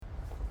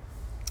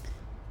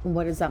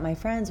What is up, my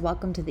friends?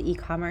 Welcome to the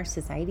E-commerce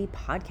Society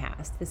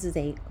podcast. This is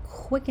a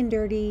quick and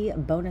dirty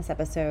bonus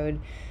episode,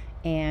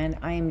 and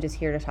I am just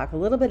here to talk a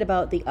little bit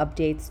about the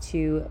updates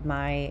to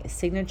my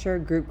signature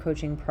group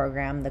coaching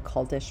program, the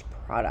Cultish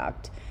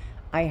product.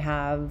 I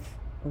have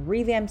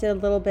revamped it a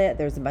little bit.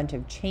 There's a bunch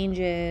of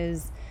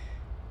changes.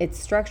 It's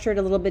structured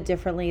a little bit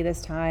differently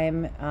this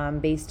time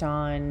based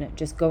on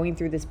just going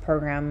through this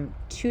program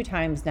 2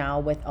 times now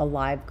with a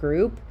live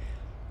group.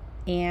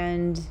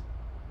 And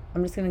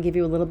I'm just going to give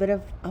you a little bit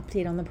of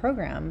update on the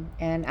program,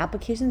 and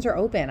applications are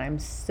open. I'm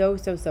so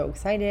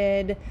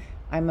excited.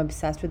 I'm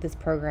obsessed with this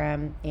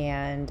program,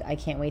 and I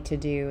can't wait to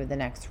do the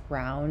next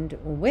round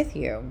with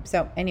you.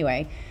 So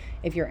anyway,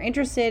 if you're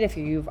interested, if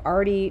you've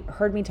already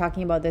heard me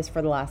talking about this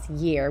for the last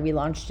year, we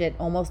launched it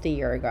almost a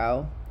year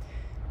ago,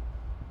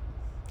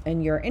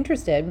 and you're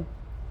interested,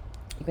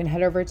 you can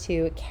head over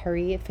to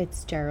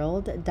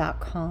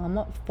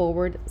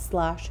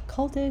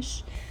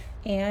carriefitzgerald.com/cultish.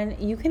 And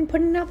you can put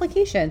in an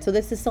application. So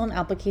this is still an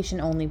application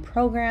only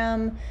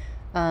program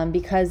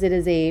because it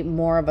is a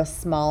more of a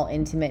small,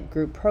 intimate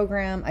group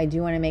program. I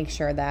do want to make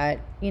sure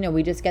that,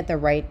 we just get the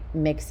right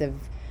mix of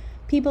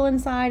people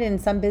inside. In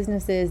some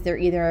businesses, they're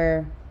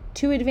either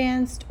too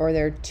advanced or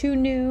they're too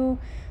new.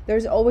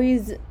 There's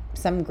always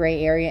some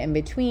gray area in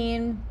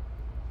between.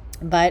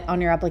 But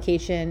on your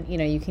application,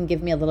 you can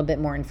give me a little bit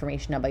more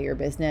information about your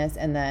business,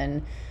 and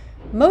then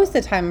most of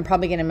the time, I'm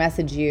probably going to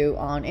message you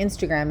on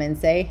Instagram and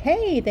say,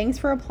 hey, thanks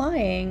for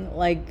applying.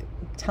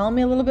 Tell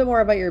me a little bit more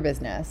about your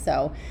business.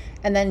 So,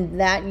 and then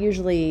that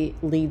usually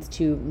leads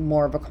to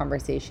more of a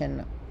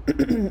conversation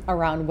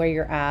around where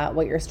you're at,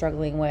 what you're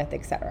struggling with,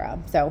 etc.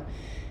 So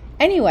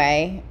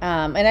anyway,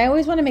 and I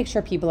always want to make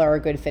sure people are a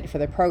good fit for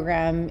the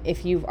program.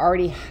 If you've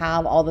already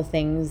have all the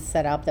things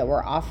set up that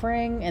we're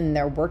offering and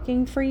they're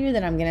working for you,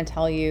 then I'm going to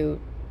tell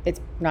you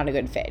it's not a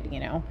good fit,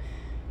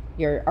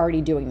 You're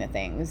already doing the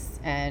things,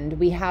 and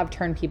we have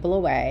turned people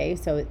away.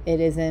 So it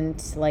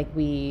isn't like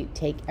we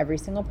take every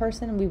single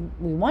person. We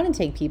want to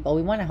take people.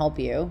 We want to help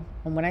you.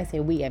 And when I say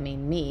we, I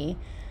mean me.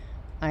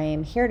 I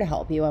am here to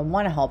help you. I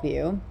want to help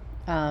you.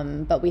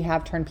 But we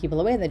have turned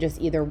people away that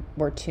just either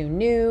were too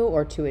new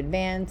or too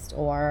advanced,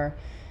 or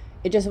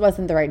it just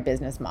wasn't the right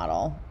business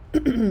model.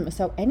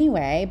 So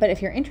anyway, but if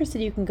you're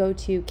interested, you can go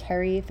to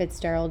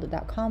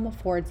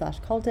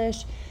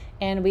carriefitzgerald.com/cultish.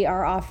 And we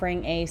are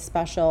offering a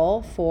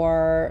special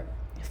for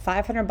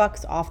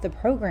 $500 off the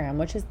program,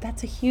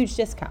 that's a huge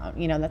discount.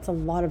 That's a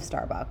lot of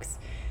Starbucks.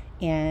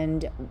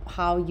 And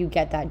how you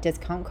get that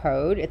discount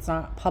code, it's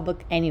not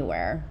public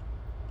anywhere.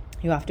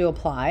 You have to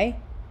apply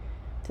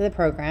to the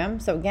program.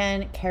 So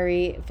again,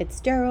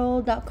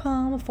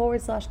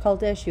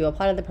 carriefitzgerald.com/cultish. You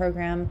apply to the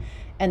program,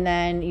 and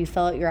then you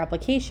fill out your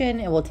application.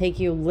 It will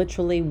take you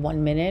literally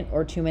 1 minute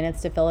or 2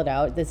 minutes to fill it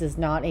out. This is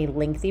not a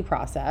lengthy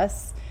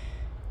process.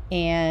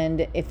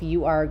 And if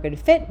you are a good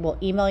fit, we'll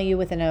email you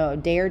within a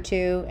day or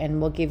two, and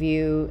we'll give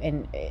you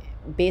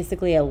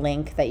basically a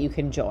link that you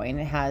can join.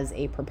 It has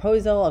a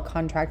proposal, a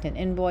contract, and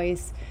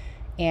invoice.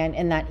 And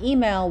in that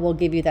email, we'll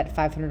give you that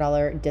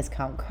 $500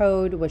 discount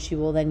code, which you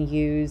will then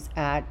use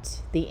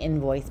at the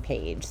invoice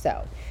page.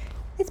 So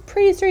it's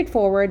pretty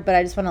straightforward, but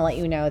I just want to let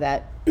you know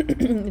that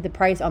the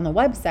price on the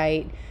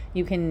website,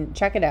 you can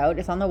check it out.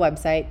 It's on the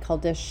website,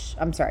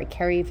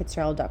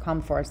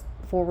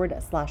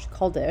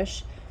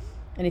 carriefitzgerald.com/cultish.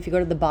 And if you go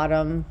to the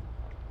bottom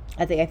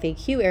at the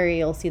FAQ area,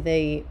 you'll see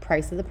the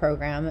price of the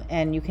program,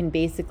 and you can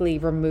basically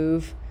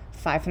remove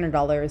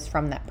 $500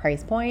 from that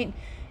price point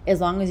as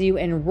long as you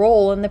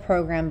enroll in the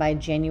program by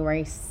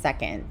January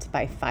 2nd,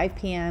 by 5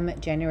 p.m.,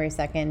 January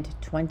 2nd,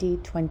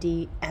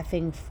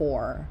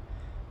 2024.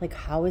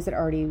 How is it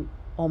already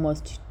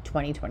almost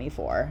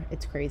 2024?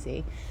 It's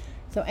crazy.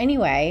 So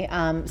anyway,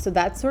 so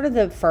that's sort of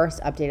the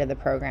first update of the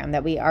program,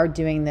 that we are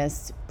doing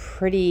this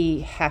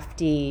pretty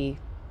hefty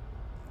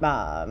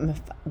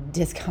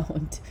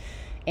discount.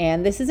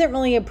 And this isn't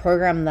really a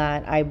program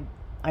that I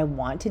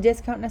want to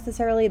discount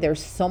necessarily.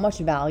 There's so much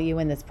value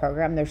in this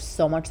program. There's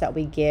so much that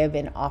we give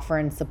and offer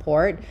and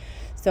support.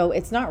 So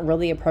it's not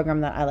really a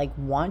program that I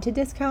want to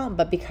discount,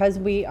 but because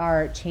we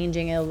are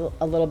changing it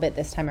a little bit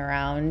this time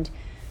around,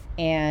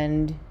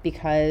 and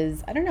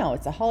because, I don't know,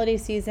 it's a holiday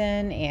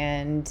season,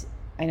 and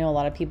I know a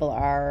lot of people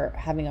are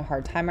having a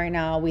hard time right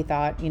now, we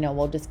thought,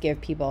 we'll just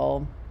give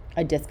people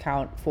a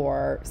discount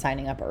for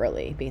signing up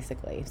early,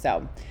 basically.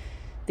 So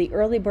the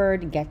early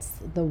bird gets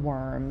the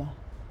worm,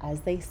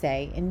 as they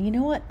say. And you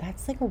know what?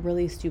 That's a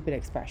really stupid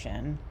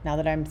expression. Now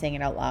that I'm saying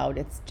it out loud,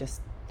 it's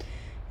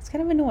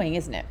kind of annoying,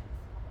 isn't it?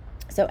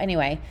 So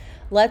anyway,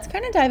 let's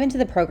kind of dive into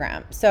the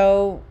program.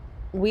 So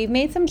we've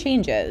made some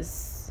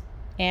changes,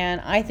 and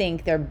I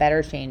think they're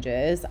better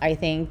changes. I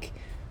think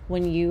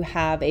when you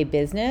have a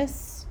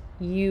business,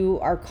 you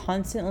are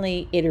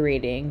constantly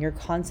iterating, you're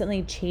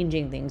constantly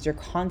changing things, you're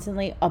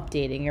constantly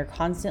updating, you're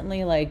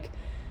constantly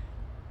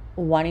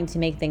wanting to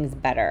make things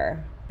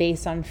better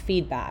based on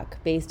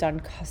feedback, based on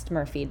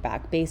customer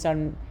feedback, based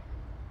on,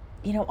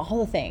 all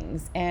the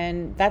things.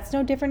 And that's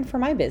no different for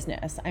my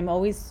business. I'm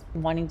always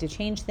wanting to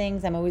change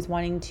things. I'm always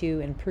wanting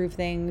to improve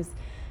things.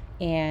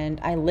 and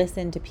I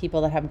listen to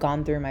people that have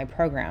gone through my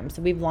program.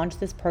 So we've launched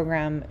this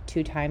program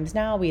 2 times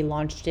now. We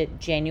launched it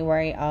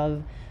January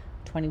of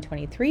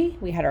 2023.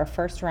 We had our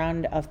first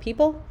round of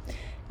people,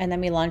 and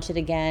then we launched it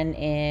again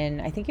in,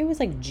 I think it was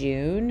like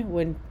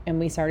June, and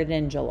we started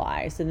in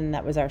July. So then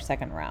that was our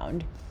second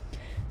round.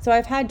 So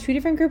I've had 2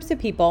 different groups of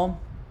people.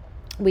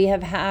 We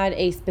have had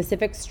a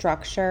specific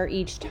structure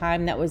each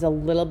time that was a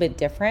little bit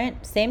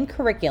different. Same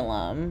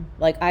curriculum.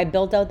 Like, I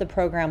built out the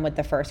program with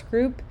the first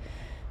group,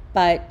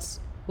 but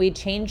we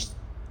changed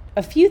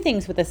a few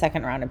things with the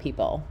second round of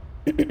people.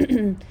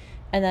 And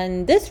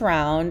then this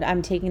round,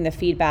 I'm taking the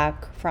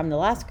feedback from the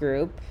last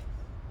group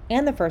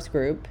and the first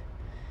group,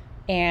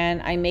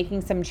 and I'm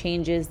making some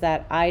changes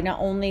that I not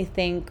only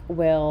think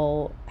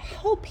will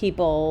help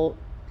people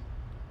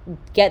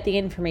get the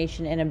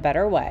information in a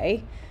better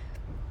way,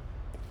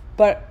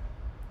 but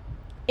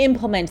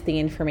implement the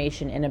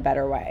information in a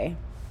better way.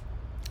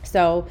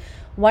 So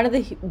one of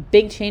the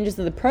big changes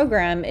of the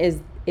program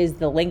is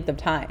the length of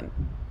time.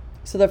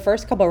 So the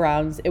first couple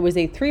rounds, it was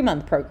a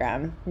 3-month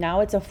program. Now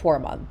it's a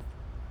 4-month.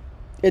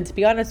 And to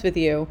be honest with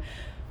you,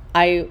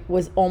 I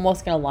was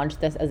almost going to launch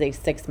this as a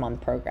 6-month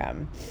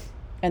program.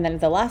 And then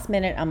at the last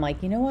minute, I'm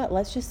like, you know what?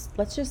 Let's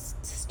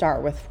just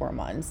start with 4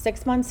 months.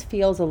 6 months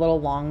feels a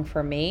little long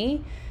for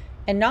me.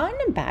 And not in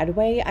a bad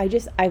way.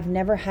 I've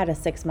never had a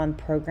 6-month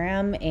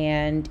program,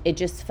 and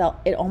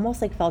it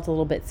almost like felt a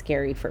little bit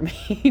scary for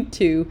me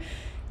to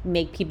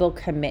make people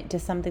commit to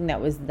something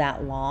that was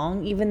that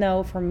long, even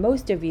though for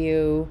most of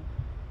you,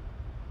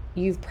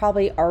 you've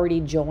probably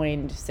already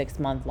joined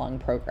 6-month long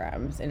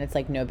programs and it's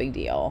like no big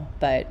deal.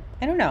 But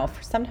I don't know,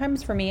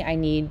 sometimes for me, I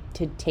need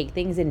to take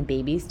things in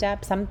baby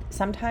steps.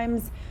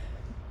 Sometimes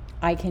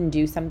I can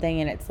do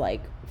something and it's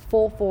like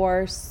full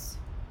force,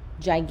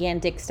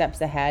 gigantic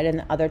steps ahead,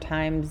 and other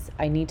times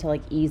I need to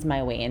like ease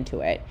my way into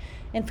it.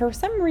 And for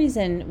some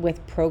reason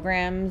with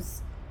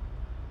programs,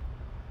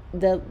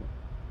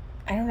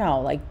 I don't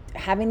know, like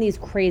having these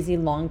crazy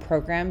long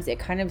programs,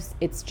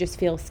 it's just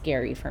feels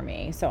scary for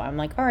me. So I'm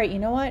like, all right, you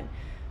know what?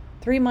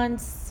 3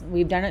 months,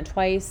 we've done it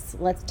twice.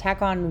 Let's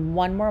tack on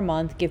 1 more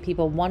month, give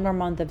people 1 more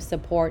month of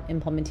support,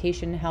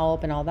 implementation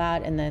help and all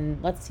that. And then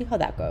let's see how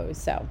that goes.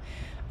 So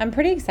I'm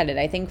pretty excited.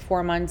 I think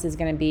 4 months is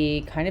going to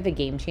be kind of a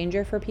game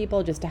changer for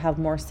people, just to have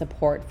more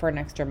support for an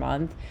extra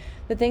month.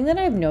 The thing that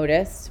I've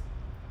noticed,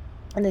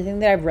 and the thing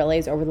that I've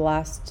realized over the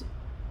last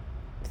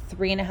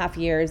 3.5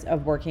 years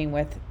of working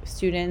with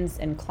students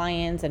and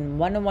clients and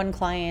one-on-one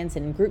clients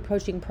and group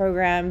coaching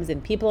programs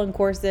and people in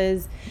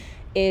courses,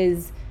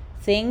 is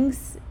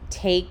things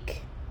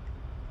take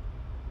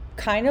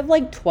kind of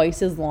like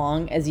twice as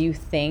long as you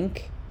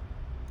think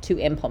to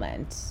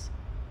implement.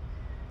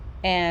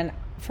 And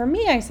for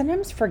me, I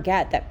sometimes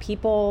forget that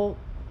people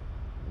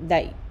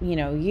that,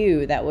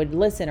 you that would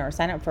listen or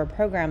sign up for a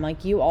program,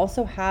 like, you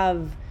also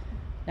have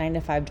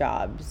 9-to-5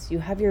 jobs. You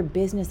have your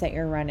business that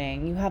you're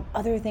running. You have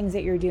other things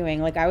that you're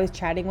doing. Like, I was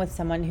chatting with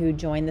someone who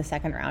joined the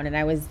second round, and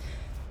I was,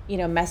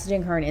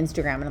 messaging her on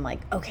Instagram, and I'm like,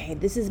 okay,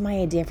 this is my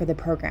idea for the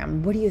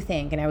program. What do you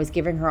think? And I was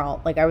giving her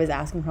I was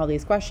asking her all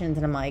these questions,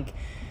 and I'm like,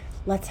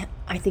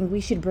 I think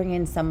we should bring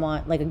in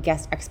someone like a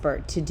guest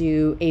expert to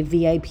do a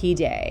VIP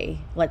day,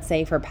 let's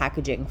say for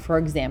packaging, for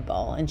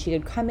example. And she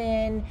could come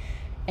in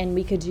and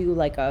we could do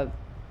like a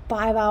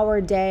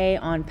 5-hour day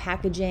on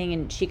packaging,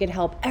 and she could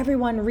help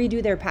everyone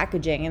redo their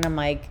packaging. And I'm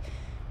like,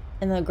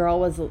 and the girl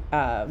was,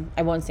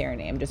 I won't say her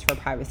name just for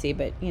privacy,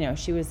 but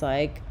she was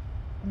like,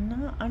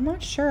 no, I'm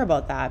not sure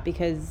about that,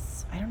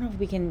 because I don't know if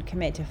we can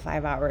commit to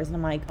 5 hours. And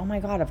I'm like, oh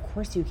my God, of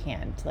course you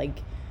can't.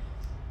 Like,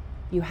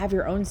 you have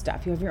your own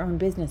stuff, you have your own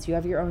business, you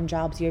have your own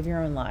jobs, you have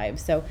your own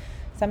lives. So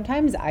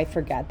sometimes I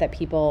forget that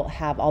people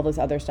have all this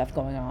other stuff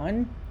going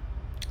on.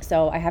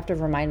 So I have to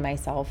remind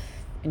myself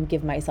and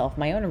give myself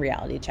my own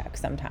reality check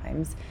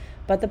sometimes.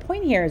 But the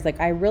point here is, like,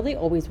 I really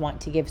always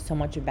want to give so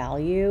much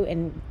value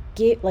and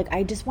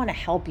I just want to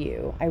help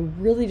you. I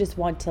really just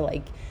want to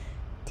like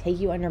take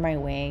you under my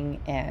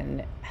wing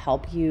and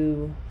help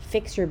you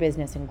fix your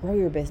business and grow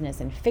your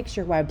business and fix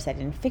your website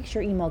and fix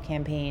your email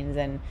campaigns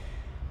and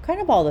kind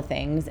of all the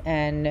things.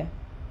 And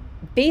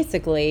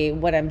basically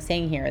what I'm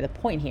saying here, the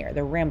point here,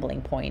 the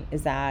rambling point,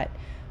 is that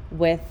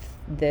with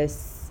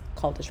this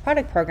Cultish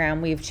product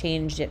program, we've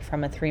changed it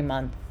from a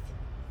 3-month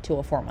to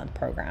a 4-month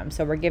program.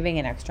 So we're giving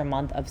an extra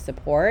month of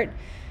support.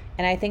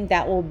 And I think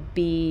that will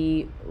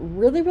be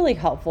really, really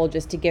helpful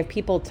just to give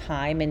people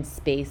time and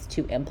space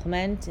to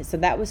implement. So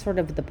that was sort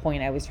of the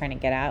point I was trying to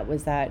get at,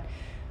 was that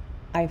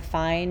I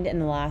find in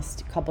the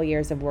last couple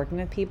years of working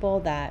with people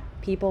that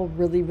people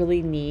really,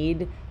 really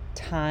need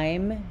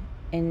time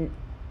and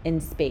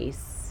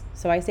space.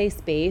 So I say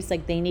space,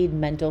 like they need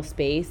mental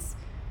space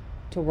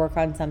to work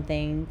on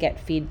something, get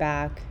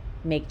feedback,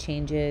 make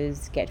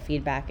changes, get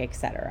feedback,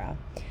 etc.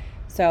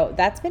 So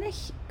that's been a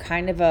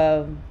kind of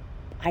a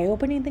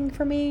eye-opening thing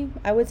for me,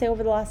 I would say,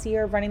 over the last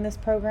year of running this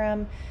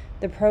program.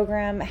 The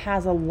program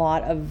has a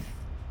lot of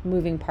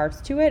moving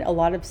parts to it, a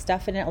lot of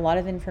stuff in it, a lot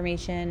of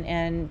information,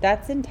 and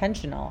that's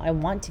intentional. I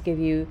want to give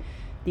you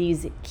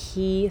these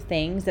key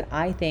things that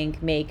I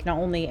think make not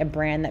only a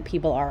brand that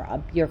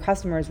your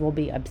customers will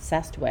be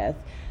obsessed with,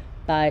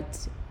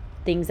 but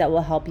things that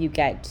will help you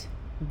get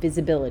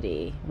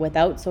visibility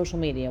without social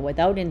media,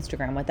 without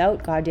Instagram,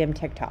 without goddamn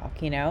TikTok.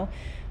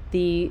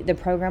 The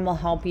program will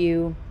help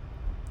you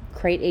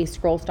create a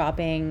scroll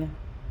stopping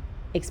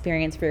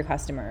experience for your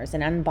customers,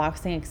 an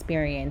unboxing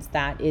experience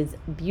that is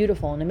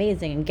beautiful and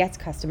amazing and gets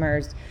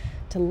customers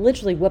to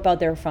literally whip out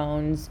their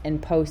phones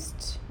and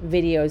post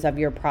videos of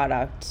your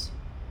product.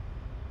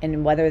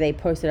 And whether they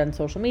post it on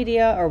social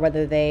media or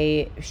whether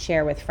they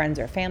share with friends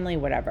or family,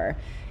 whatever,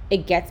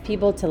 it gets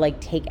people to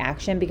take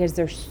action because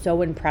they're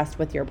so impressed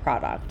with your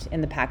product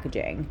and the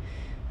packaging.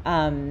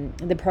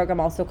 The program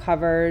also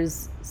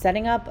covers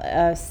setting up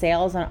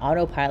sales on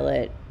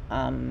autopilot.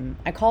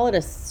 I call it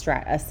a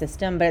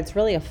system, but it's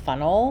really a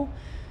funnel.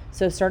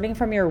 So starting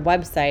from your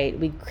website,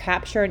 we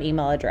capture an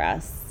email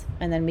address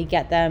and then we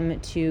get them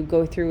to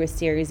go through a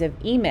series of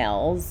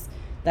emails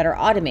that are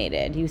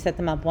automated. You set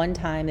them up one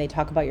time, they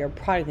talk about your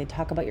product, they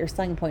talk about your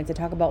selling points, they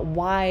talk about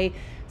why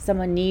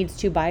someone needs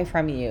to buy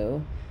from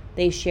you.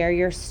 They share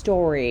your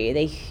story,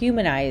 they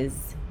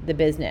humanize the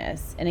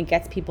business, and it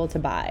gets people to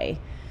buy.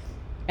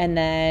 And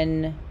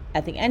then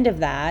at the end of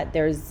that,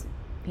 there's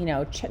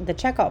the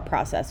checkout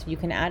process. You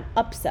can add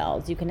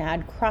upsells, you can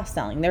add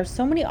cross-selling. There's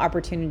so many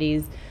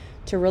opportunities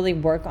to really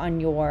work on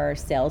your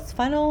sales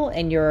funnel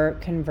and your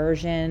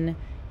conversion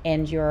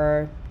and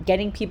you're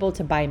getting people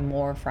to buy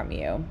more from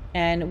you.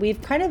 And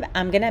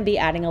I'm going to be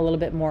adding a little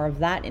bit more of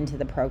that into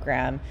the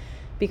program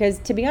because,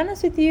 to be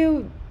honest with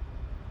you,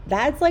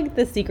 that's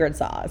the secret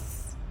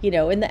sauce.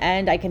 In the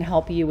end, I can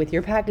help you with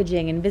your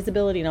packaging and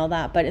visibility and all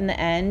that. But in the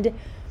end,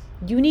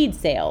 you need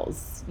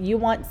sales. You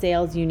want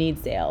sales, you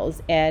need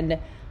sales. And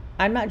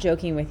I'm not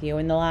joking with you.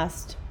 In the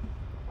last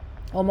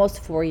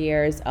almost 4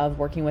 years of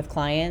working with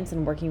clients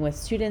and working with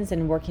students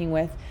and working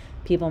with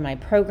people in my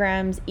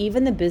programs,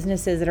 even the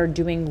businesses that are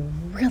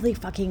doing really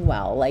fucking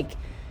well,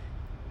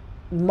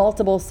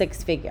 multiple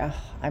six figure.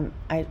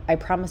 I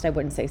promised I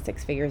wouldn't say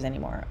six figures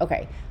anymore.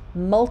 Okay,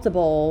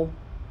 multiple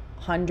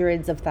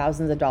hundreds of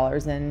thousands of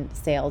dollars in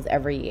sales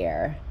every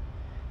year,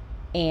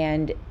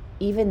 and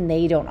even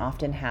they don't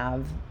often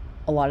have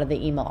a lot of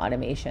the email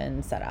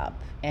automation set up.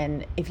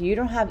 And if you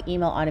don't have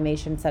email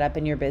automation set up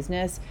in your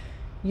business,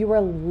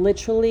 you're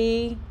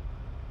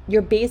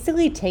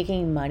basically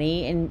taking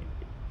money and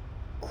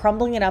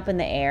crumbling it up in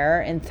the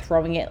air and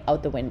throwing it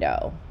out the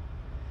window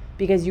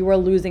because you are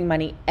losing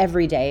money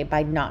every day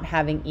by not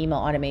having email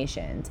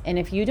automations. And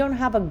if you don't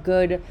have a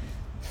good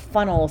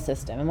funnel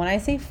system, and when I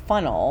say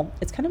funnel,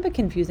 it's kind of a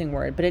confusing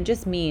word, but it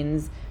just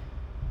means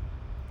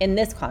in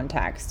this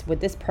context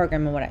with this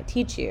program and what I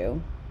teach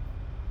you,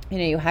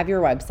 you have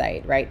your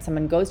website, right?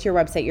 Someone goes to your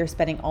website, you're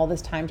spending all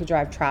this time to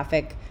drive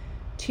traffic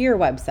to your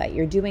website.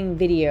 You're doing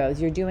videos,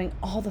 you're doing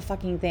all the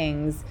fucking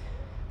things.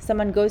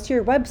 Someone goes to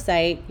your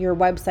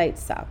website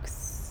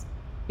sucks.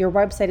 Your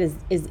website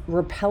is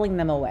repelling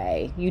them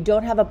away. You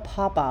don't have a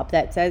pop-up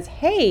that says,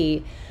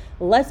 hey,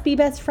 let's be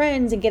best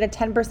friends and get a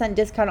 10%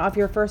 discount off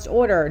your first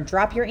order.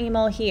 Drop your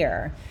email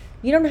here.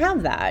 You don't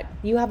have that.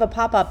 You have a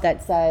pop-up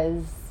that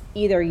says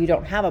either you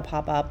don't have a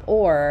pop-up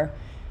or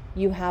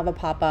you have a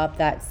pop-up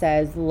that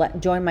says,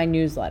 join my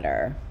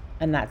newsletter,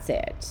 and that's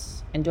it.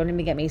 And don't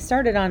even get me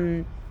started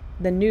on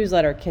the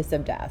newsletter kiss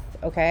of death,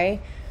 okay?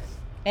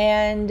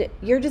 And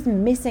you're just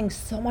missing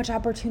so much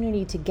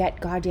opportunity to get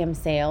goddamn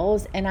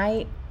sales.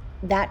 And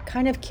that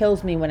kind of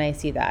kills me when I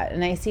see that.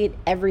 And I see it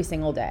every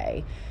single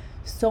day.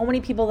 So many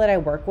people that I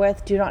work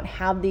with do not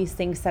have these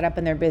things set up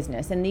in their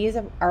business. And these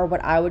are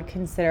what I would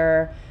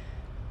consider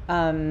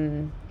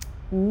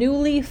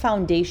newly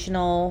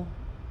foundational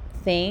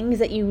things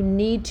that you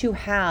need to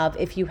have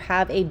if you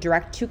have a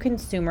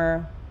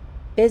direct-to-consumer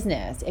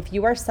business. If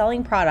you are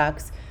selling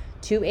products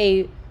to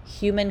a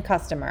human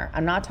customer.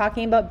 I'm not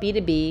talking about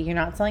B2B. You're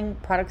not selling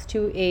products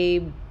to a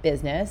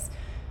business.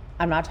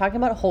 I'm not talking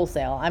about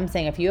wholesale. I'm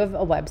saying if you have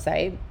a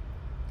website,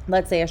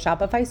 let's say a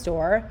Shopify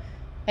store,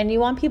 and you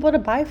want people to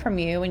buy from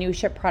you and you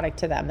ship product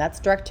to them, that's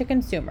direct to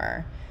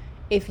consumer.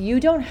 If you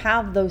don't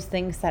have those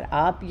things set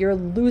up, you're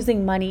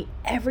losing money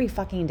every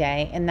fucking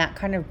day, and that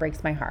kind of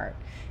breaks my heart.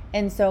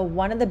 And so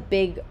one of the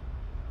big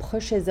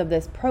pushes of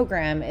this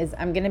program is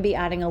I'm going to be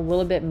adding a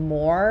little bit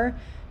more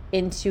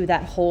into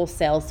that whole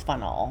sales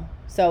funnel.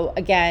 So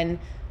again,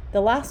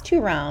 the last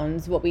 2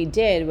 rounds, what we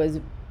did was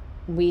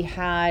we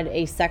had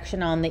a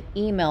section on the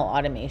email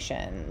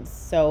automations.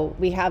 So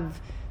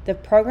the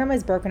program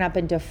is broken up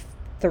into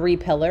 3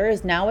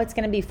 pillars. Now it's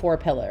going to be 4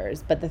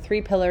 pillars, but the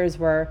 3 pillars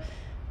were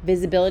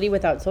visibility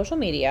without social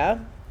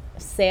media,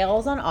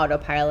 sales on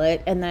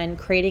autopilot, and then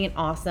creating an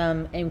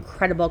awesome,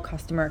 incredible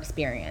customer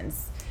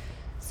experience.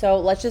 So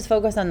let's just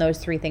focus on those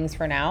 3 things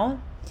for now.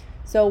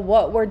 So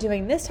what we're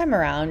doing this time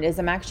around is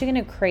I'm actually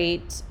going to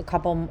create a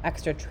couple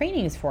extra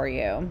trainings for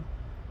you.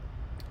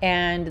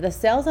 And the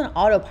sales on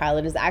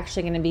autopilot is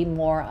actually going to be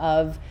more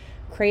of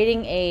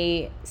creating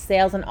a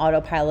sales on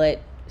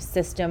autopilot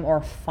system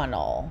or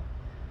funnel.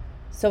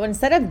 So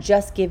instead of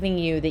just giving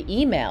you the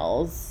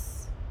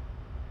emails,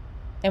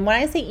 And when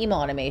I say email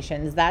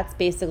automations, that's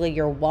basically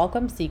your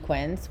welcome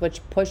sequence,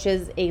 which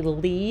pushes a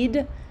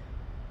lead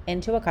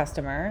into a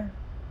customer,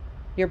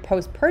 your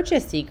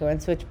post-purchase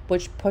sequence,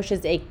 which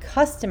pushes a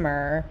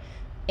customer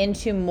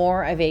into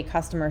more of a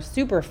customer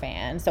super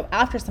fan. So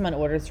after someone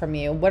orders from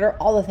you, what are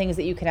all the things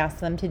that you can ask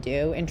them to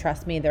do? And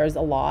trust me, there's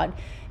a lot.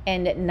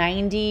 And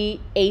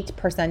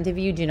 98% of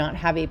you do not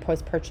have a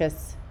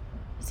post-purchase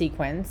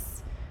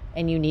sequence,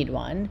 and you need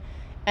one.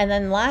 And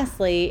then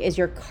lastly is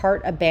your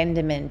cart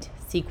abandonment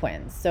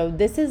sequence. So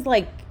this is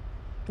like,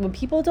 when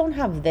people don't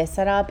have this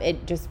set up, it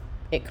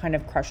kind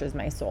of crushes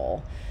my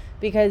soul,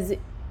 because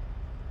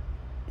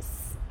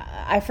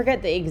I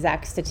forget the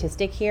exact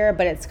statistic here,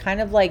 but it's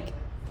kind of like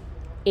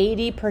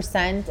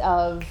 80%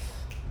 of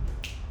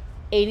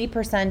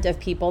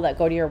people that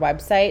go to your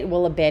website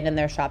will abandon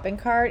their shopping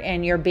cart,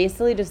 and you're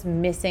basically just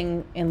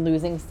missing and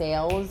losing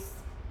sales.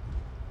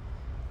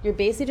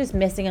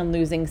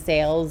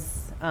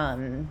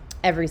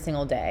 Every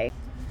single day.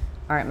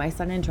 All right, my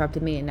son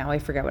interrupted me, and now I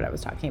forget what I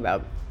was talking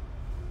about.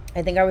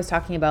 I think I was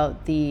talking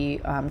about the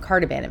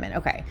cart abandonment.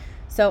 Okay,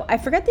 so I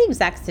forget the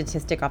exact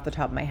statistic off the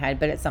top of my head,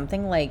 but it's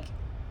something like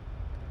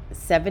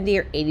 70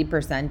 or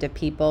 80% of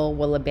people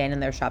will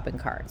abandon their shopping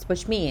carts,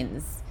 which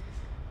means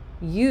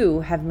you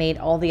have made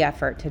all the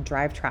effort to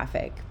drive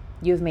traffic.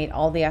 You've made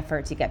all the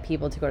effort to get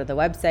people to go to the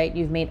website.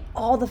 You've made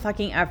all the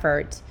fucking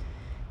effort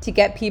to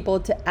get people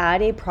to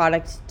add a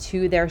product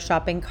to their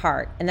shopping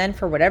cart. And then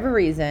for whatever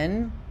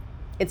reason,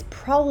 it's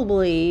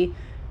probably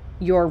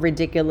your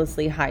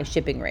ridiculously high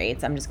shipping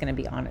rates. I'm just going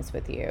to be honest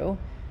with you.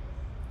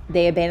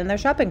 They abandon their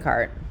shopping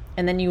cart,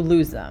 and then you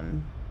lose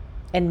them.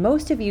 And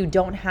most of you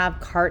don't have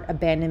cart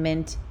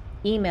abandonment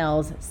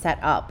emails set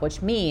up,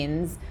 which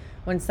means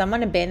when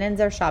someone abandons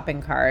their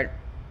shopping cart,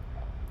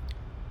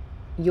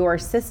 your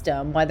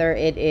system, whether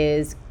it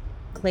is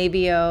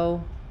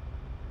Klaviyo,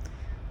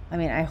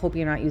 I hope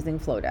you're not using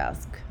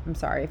Flowdesk. I'm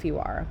sorry if you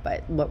are,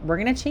 but look, we're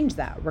going to change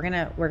that. We're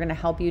going to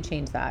help you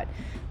change that.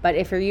 But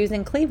if you're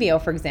using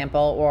Klaviyo, for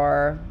example,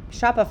 or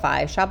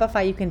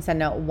Shopify, you can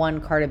send out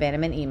one cart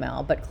abandonment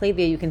email, but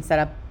Klaviyo, you can set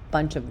up a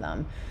bunch of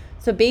them.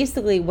 So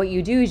basically what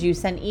you do is you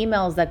send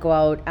emails that go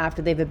out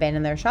after they've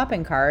abandoned their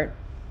shopping cart,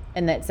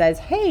 and that says,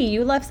 hey,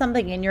 you left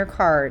something in your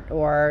cart,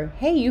 or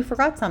hey, you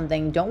forgot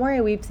something. Don't worry,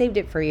 we've saved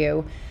it for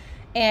you.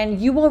 And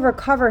you will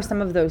recover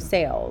some of those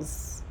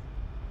sales.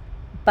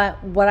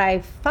 But what I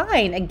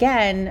find,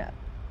 again,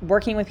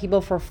 working with people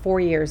for 4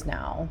 years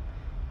now,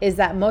 is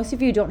that most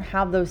of you don't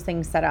have those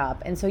things set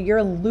up. And so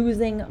you're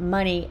losing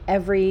money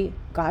every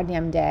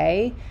goddamn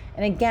day.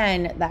 And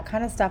again, that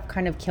kind of stuff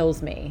kind of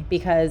kills me,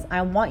 because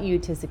I want you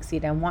to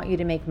succeed. I want you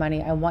to make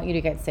money. I want you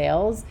to get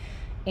sales.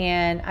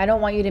 And I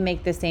don't want you to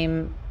make the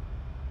same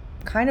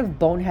kind of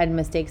bonehead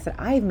mistakes that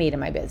I've made in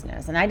my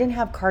business. And I didn't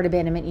have cart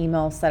abandonment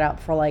emails set up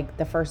for like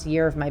the first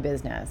year of my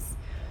business,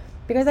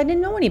 because I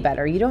didn't know any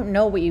better. You don't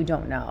know what you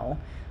don't know.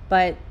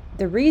 But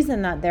the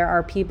reason that there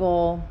are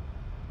people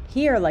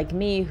here like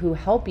me who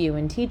help you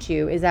and teach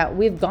you is that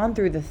we've gone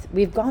through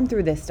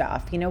this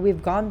stuff.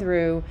 We've gone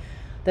through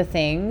the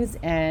things,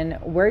 and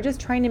we're just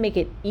trying to make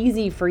it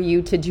easy for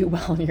you to do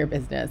well in your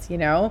business. We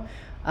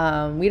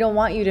don't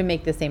want you to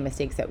make the same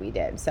mistakes that we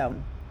did. So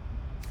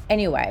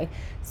anyway,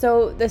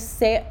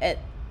 and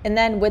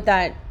then with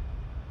that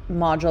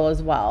module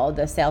as well,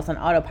 the sales on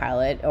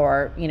autopilot,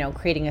 or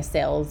creating a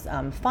sales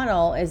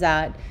funnel, is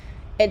that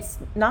it's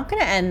not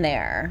going to end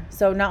there.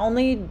 So not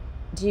only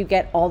do you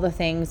get all the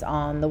things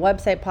on the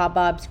website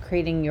pop-ups,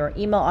 creating your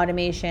email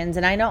automations,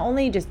 and I not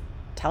only just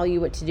tell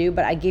you what to do,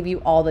 but I give you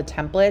all the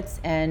templates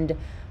and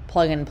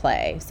plug and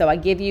play. So I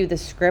give you the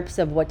scripts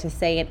of what to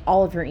say in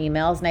all of your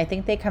emails, and I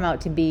think they come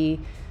out to be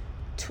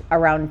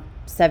around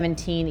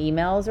 17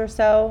 emails or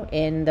so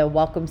in the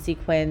welcome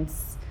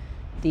sequence,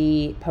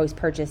 the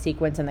post-purchase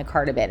sequence, and the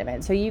cart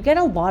abandonment. So you get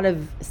a lot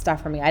of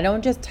stuff from me. I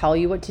don't just tell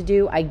you what to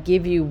do. I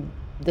give you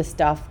the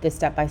stuff, the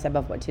step-by-step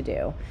of what to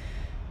do.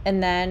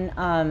 And then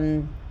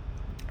I'm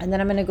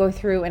going to go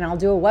through and I'll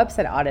do a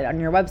website audit on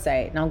your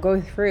website, and I'll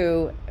go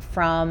through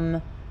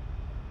from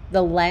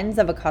the lens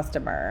of a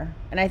customer.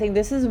 And I think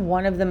this is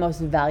one of the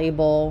most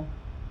valuable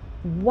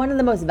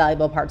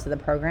parts of the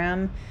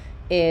program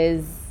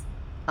is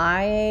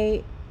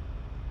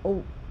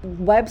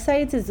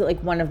websites is like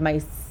one of my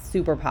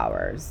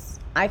superpowers.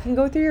 I can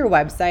go through your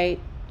website,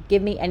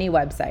 give me any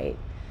website,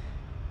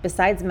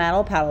 besides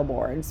Maddle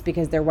Paddleboards,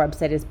 because their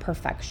website is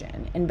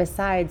perfection. And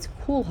besides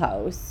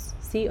Coolhaus,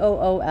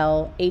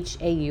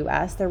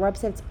 Coolhaus, their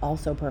website's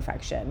also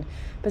perfection.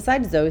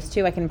 Besides those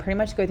two, I can pretty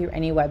much go through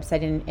any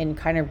website and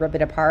kind of rip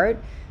it apart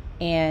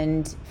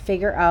and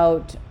figure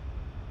out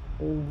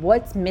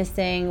what's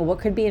missing, what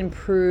could be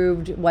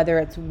improved, whether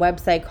it's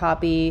website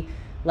copy,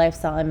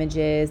 lifestyle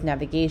images,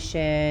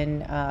 navigation,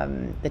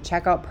 the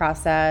checkout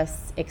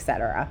process,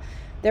 etc.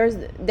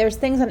 There's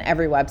things on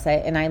every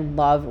website, and I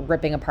love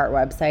ripping apart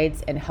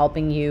websites and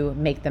helping you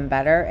make them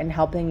better and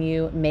helping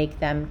you make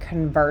them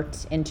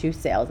convert into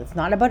sales. It's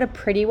not about a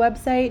pretty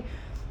website.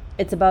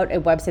 It's about a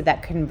website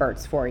that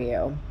converts for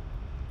you.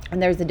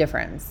 And there's a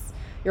difference.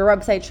 Your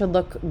website should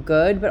look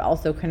good, but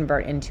also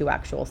convert into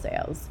actual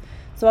sales.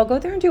 So I'll go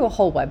through and do a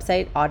whole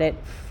website audit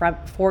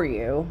for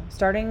you,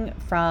 starting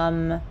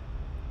from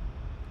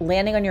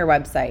landing on your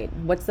website.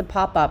 What's the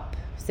pop-up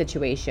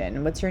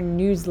situation? What's your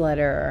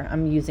newsletter,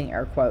 I'm using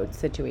air quotes,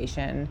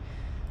 situation?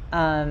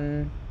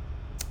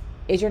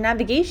 Is your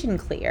navigation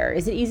clear?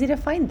 Is it easy to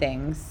find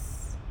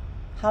things?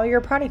 How are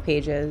your product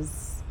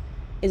pages?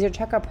 Is your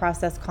checkout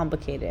process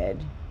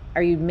complicated?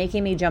 Are you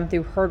making me jump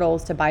through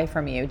hurdles to buy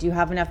from you? Do you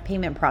have enough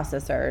payment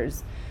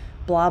processors?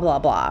 Blah, blah,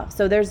 blah.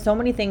 So there's so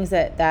many things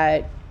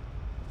that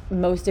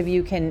most of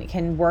you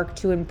can work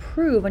to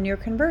improve on your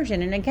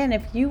conversion. And again,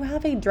 if you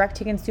have a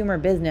direct-to-consumer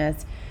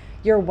business,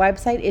 your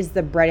website is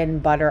the bread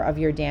and butter of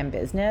your damn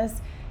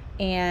business.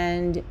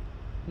 And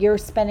you're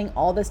spending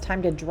all this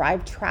time to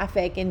drive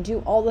traffic and do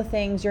all the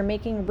things. You're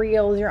making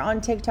reels, you're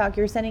on TikTok,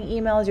 you're sending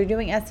emails, you're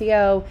doing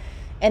SEO.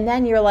 And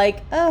then you're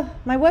like, oh,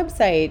 my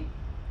website,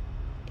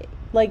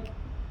 like,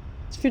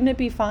 shouldn't it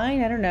be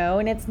fine? I don't know.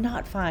 And it's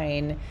not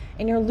fine.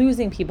 And you're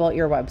losing people at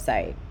your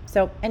website.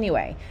 So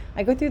anyway,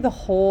 I go through the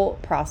whole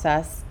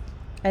process,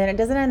 and then it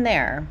doesn't end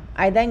there.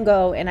 I then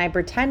go and I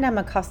pretend I'm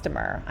a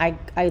customer.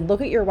 I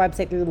look at your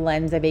website through the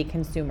lens of a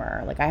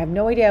consumer. Like, I have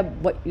no idea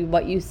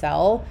what you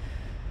sell.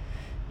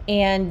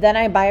 And then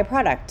I buy a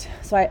product.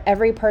 So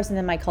every person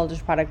in my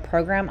Cultish product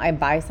program, I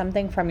buy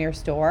something from your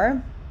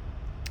store.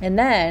 And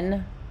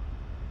then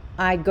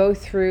I go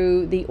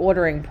through the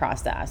ordering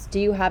process. Do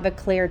you have a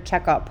clear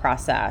checkout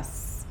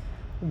process?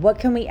 What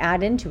can we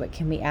add into it?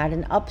 Can we add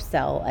an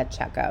upsell at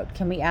checkout?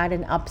 Can we add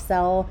an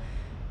upsell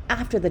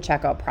after the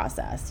checkout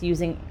process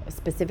using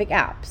specific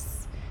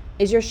apps?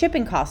 Is your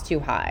shipping cost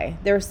too high?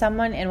 There's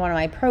someone in one of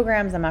my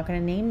programs, I'm not going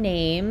to name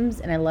names,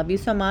 and I love you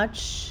so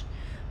much,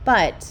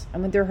 but I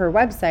went through her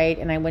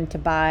website and I went to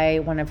buy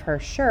one of her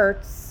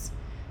shirts,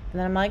 and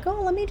then I'm like,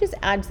 oh, let me just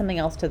add something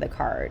else to the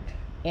cart.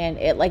 And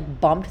it like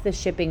bumped the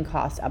shipping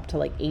cost up to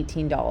like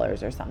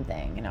 $18 or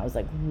something. And I was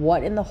like,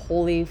 what in the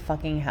holy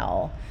fucking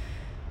hell?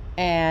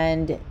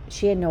 And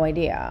she had no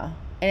idea.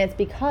 And it's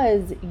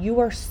because you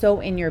are so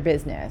in your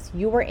business.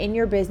 You are in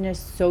your business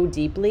so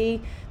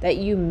deeply that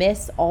you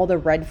miss all the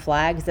red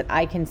flags that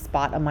I can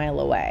spot a mile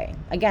away.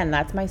 Again,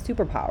 that's my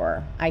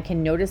superpower. I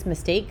can notice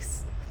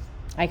mistakes.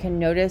 I can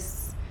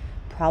notice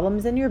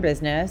problems in your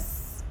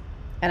business,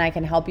 and I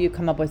can help you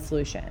come up with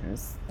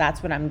solutions.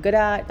 That's what I'm good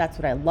at. That's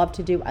what I love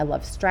to do. I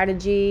love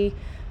strategy.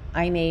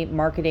 I'm a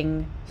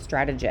marketing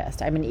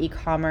strategist. I'm an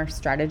e-commerce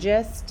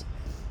strategist,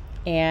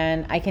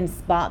 and I can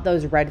spot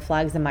those red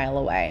flags a mile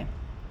away.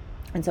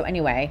 And so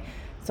anyway,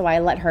 so I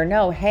let her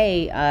know,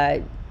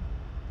 hey,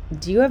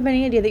 do you have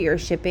any idea that your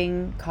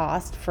shipping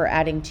cost for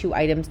adding 2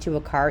 items to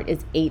a cart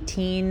is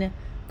 $18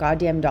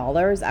 goddamn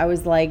dollars? I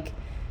was like,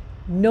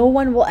 no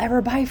one will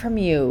ever buy from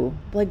you.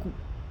 Like,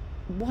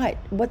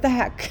 what the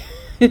heck?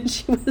 And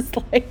she was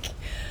like,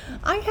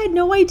 I had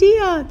no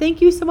idea. Thank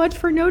you so much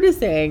for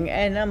noticing.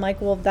 And I'm like,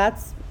 well,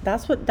 that's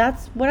what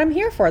I'm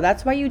here for.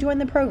 That's why you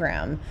joined the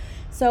program.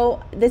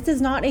 So this is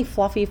not a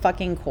fluffy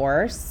fucking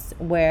course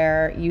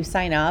where you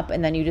sign up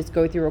and then you just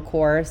go through a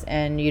course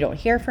and you don't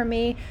hear from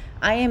me.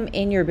 I am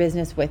in your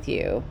business with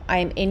you. I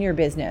am in your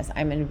business.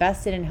 I'm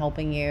invested in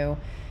helping you.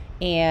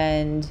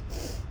 And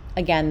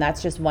again,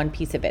 that's just one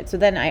piece of it. So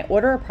then I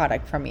order a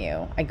product from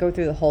you. I go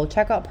through the whole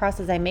checkout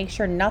process. I make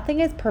sure nothing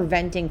is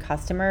preventing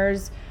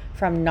customers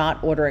from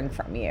not ordering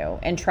from you.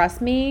 And trust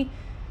me,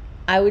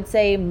 I would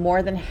say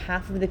more than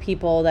half of the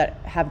people that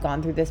have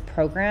gone through this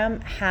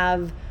program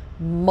have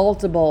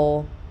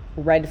multiple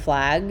red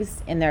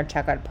flags in their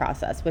checkout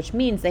process, which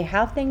means they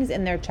have things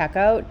in their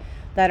checkout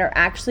that are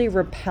actually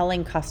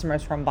repelling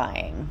customers from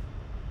buying.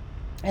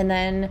 And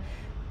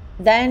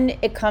then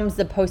it comes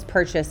the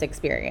post-purchase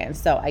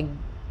experience. So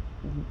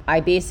I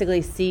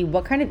basically see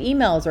what kind of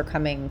emails are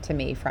coming to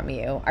me from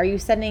you. Are you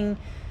sending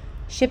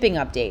shipping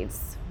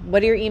updates?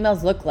 What do your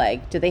emails look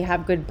like? Do they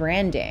have good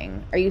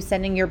branding? Are you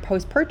sending your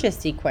post-purchase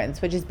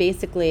sequence, which is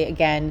basically,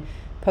 again,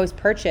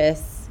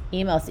 post-purchase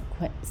email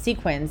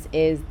sequence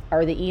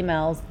are the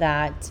emails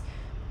that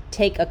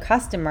take a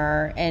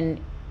customer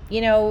and,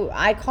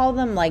 I call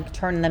them like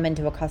turn them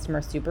into a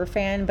customer super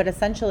fan, but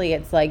essentially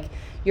it's like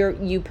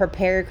you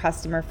prepare your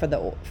customer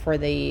for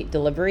the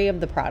delivery of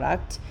the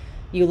product.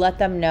 You let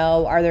them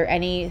know, are there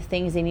any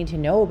things they need to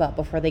know about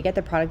before they get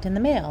the product in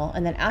the mail?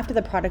 And then after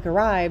the product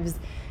arrives,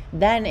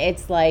 then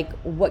it's like,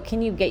 what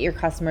can you get your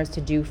customers to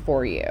do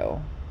for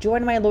you?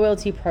 Join my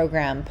loyalty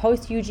program,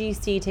 post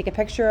UGC, take a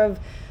picture of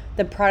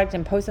the product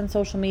and post on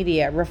social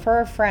media,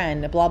 refer a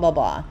friend, blah, blah,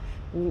 blah.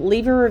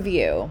 Leave a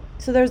review.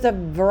 So there's a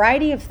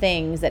variety of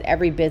things that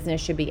every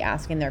business should be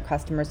asking their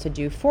customers to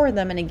do for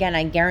them. And again,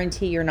 I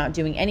guarantee you're not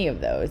doing any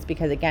of those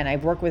because, again,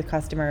 I've worked with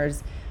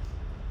customers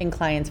and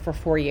clients for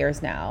 4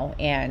 years now,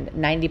 and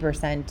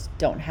 90%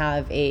 don't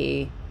have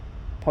a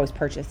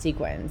post-purchase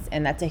sequence.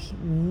 And that's a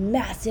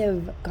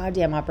massive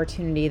goddamn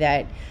opportunity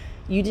that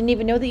you didn't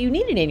even know that you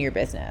needed in your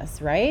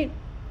business, right?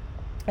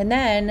 And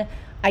then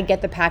I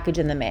get the package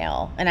in the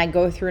mail and I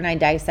go through and I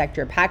dissect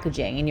your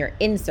packaging and your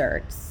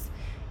inserts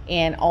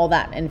and all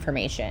that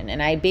information.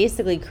 And I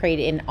basically create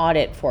an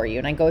audit for you.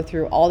 And I go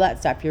through all that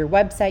stuff, your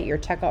website, your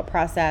checkout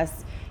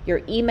process,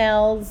 your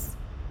emails,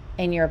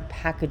 and your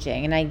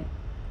packaging. And I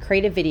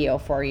create a video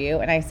for you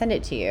and I send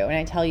it to you. And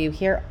I tell you,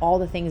 here are all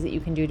the things that you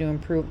can do to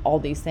improve all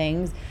these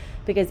things.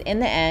 Because in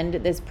the end,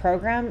 this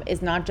program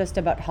is not just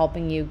about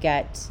helping you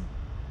get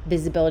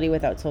visibility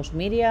without social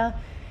media.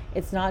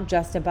 It's not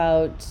just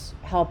about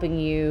helping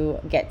you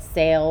get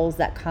sales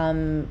that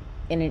come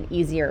in an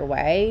easier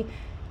way.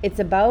 It's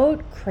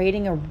about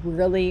creating a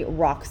really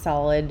rock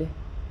solid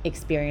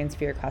experience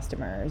for your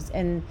customers.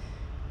 And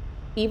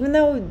even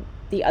though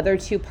the other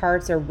two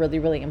parts are really,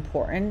 really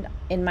important,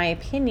 in my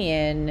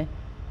opinion,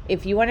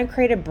 if you want to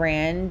create a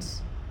brand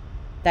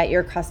that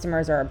your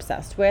customers are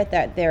obsessed with,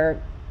 that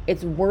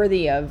it's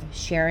worthy of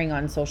sharing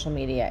on social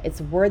media,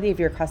 it's worthy of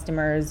your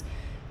customers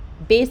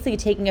basically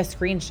taking a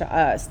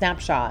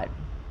snapshot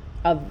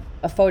of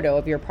a photo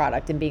of your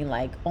product and being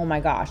like, oh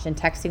my gosh, and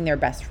texting their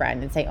best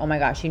friend and saying, oh my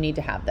gosh, you need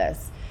to have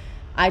this.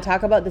 I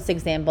talk about this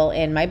example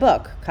in my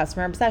book,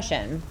 Customer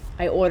Obsession.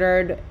 I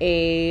ordered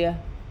I'm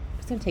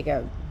just going to take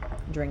a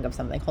drink of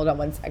something. Hold on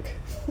one sec.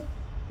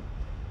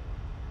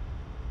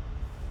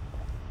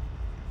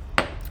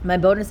 My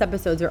bonus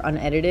episodes are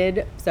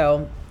unedited,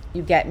 so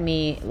you get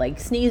me like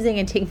sneezing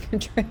and taking a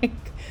drink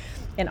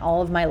and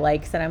all of my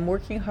likes that I'm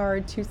working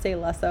hard to say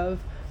less of.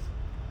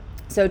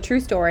 So true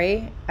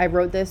story, I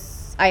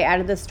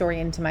added this story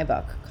into my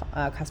book,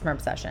 Customer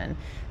Obsession.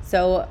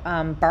 So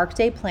Bark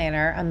Day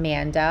Planner,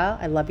 Amanda,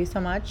 I love you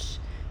so much.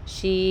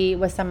 She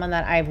was someone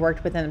that I've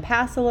worked with in the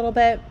past a little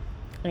bit,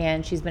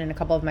 and she's been in a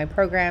couple of my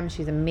programs.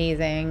 She's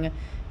amazing.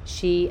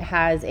 She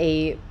has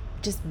a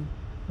just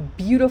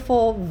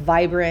beautiful,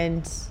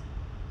 vibrant,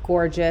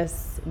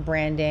 gorgeous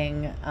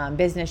branding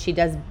business. She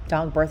does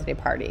dog birthday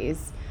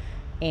parties,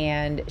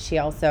 and she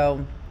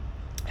also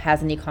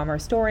has an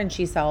e-commerce store, and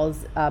she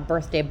sells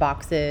birthday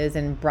boxes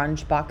and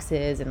brunch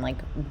boxes and like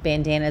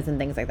bandanas and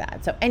things like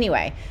that. So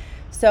anyway,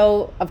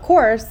 of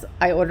course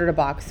I ordered a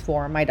box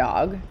for my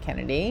dog,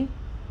 Kennedy.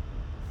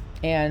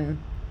 And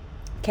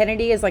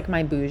Kennedy is like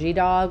my bougie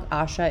dog.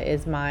 Asha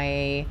is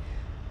my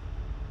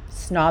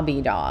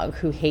snobby dog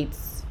who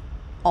hates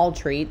all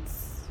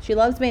treats. She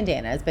loves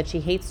bandanas, but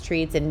she hates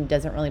treats and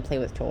doesn't really play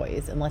with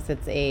toys unless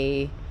it's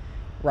a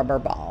rubber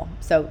ball.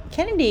 So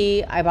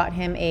Kennedy, I bought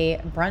him a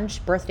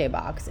brunch birthday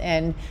box.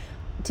 And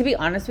to be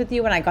honest with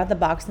you, when I got the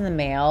box in the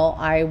mail,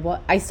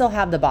 I still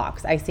have the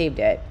box. I saved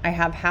it. I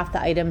have half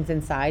the items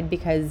inside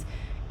because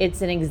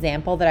it's an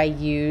example that I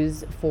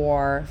use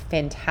for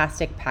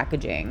fantastic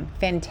packaging.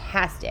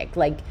 Fantastic.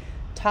 Like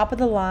top of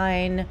the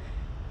line,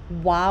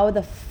 wow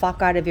the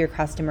fuck out of your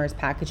customers'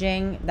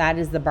 packaging. That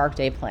is the Bark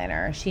Day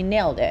Planner. She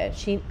nailed it.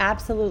 She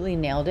absolutely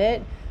nailed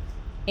it.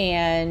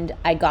 And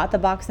I got the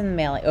box in the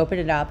mail. I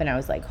opened it up and I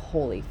was like,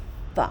 holy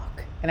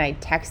fuck. And I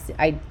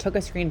took a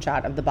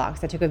screenshot of the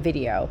box. I took a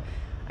video.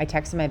 I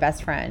texted my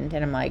best friend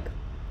and I'm like,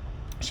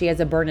 she has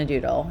a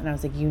Bernedoodle. And I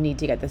was like, you need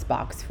to get this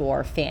box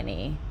for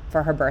Fanny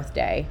for her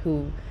birthday,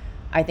 who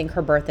I think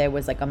her birthday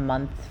was like a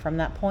month from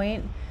that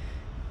point.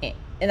 And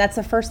that's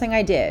the first thing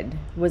I did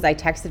was I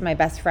texted my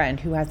best friend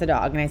who has a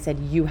dog and I said,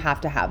 you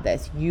have to have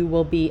this. You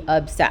will be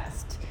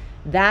obsessed.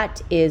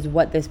 That is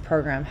what this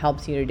program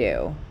helps you to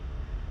do.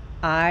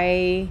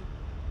 I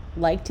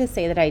like to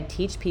say that I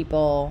teach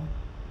people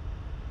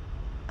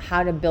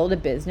how to build a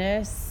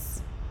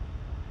business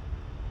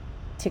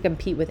to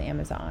compete with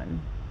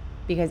Amazon,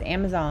 because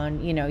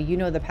Amazon, you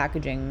know the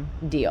packaging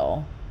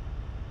deal.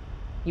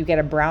 You get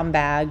a brown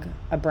bag,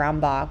 a brown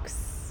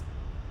box,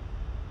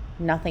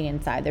 nothing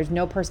inside. There's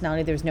no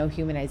personality, there's no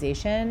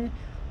humanization.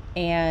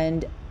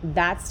 And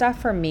that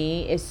stuff for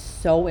me is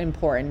so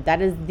important.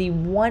 That is the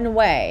one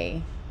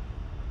way.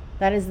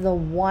 That is the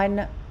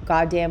one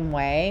goddamn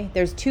way.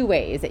 There's two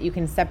ways that you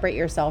can separate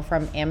yourself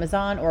from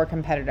Amazon or a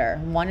competitor.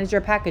 One is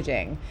your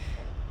packaging.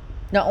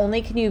 Not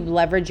only can you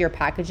leverage your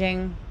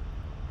packaging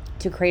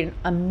to create an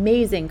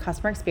amazing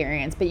customer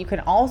experience, but you can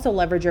also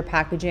leverage your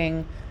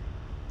packaging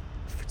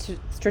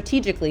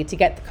strategically to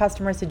get the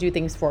customers to do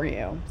things for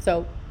you.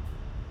 So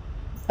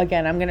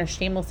again, I'm going to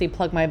shamelessly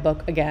plug my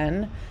book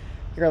again.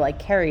 You're like,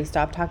 Carrie,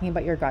 stop talking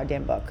about your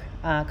goddamn book.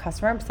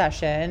 Customer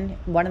Obsession.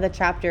 One of the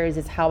chapters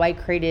is how I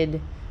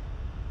created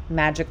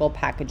magical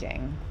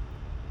packaging.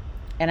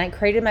 And I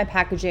created my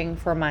packaging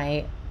for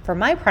my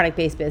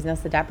product-based business,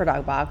 the Dapper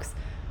Dog Box,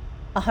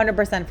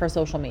 100% for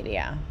social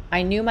media.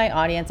 I knew my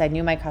audience. I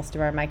knew my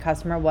customer. My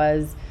customer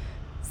was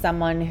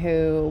someone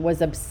who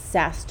was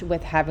obsessed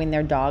with having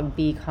their dog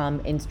become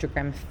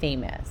Instagram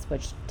famous,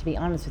 which, to be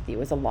honest with you,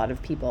 was a lot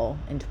of people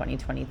in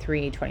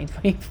 2023,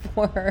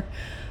 2024.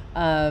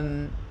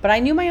 But I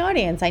knew my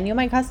audience. I knew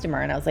my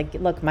customer. And I was like,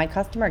 look, my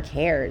customer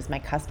cares. My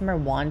customer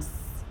wants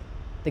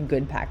the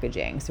good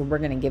packaging. So we're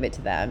going to give it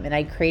to them. And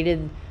I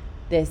created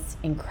this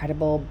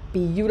incredible,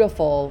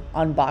 beautiful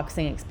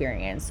unboxing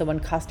experience. So when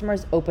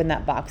customers opened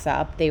that box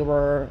up, they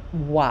were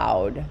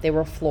wowed. They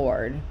were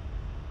floored.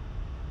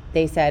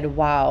 They said,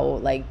 wow,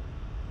 like,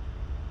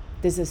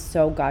 this is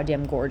so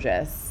goddamn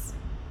gorgeous.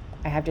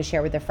 I have to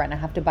share with a friend. I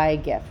have to buy a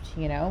gift,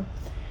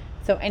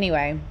 So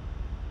anyway,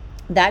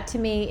 that to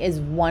me is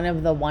one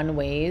of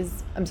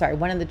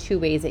the two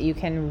ways that you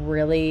can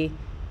really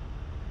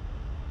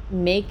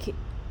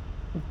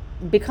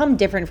become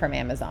different from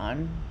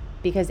Amazon,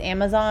 because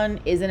Amazon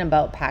isn't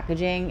about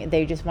packaging.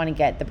 They just want to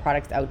get the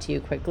products out to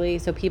you quickly.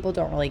 So people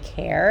don't really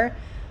care.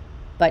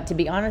 But to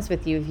be honest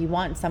with you, if you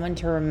want someone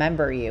to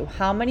remember you,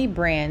 how many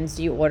brands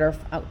do you order?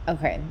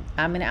 Okay,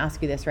 I'm going to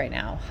ask you this right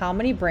now. How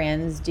many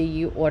brands do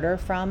you order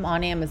from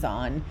on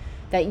Amazon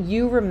that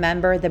you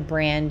remember the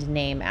brand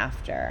name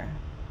after?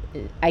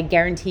 I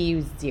guarantee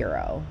you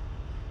 0.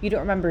 You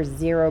don't remember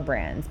 0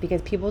 brands,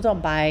 because people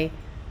don't buy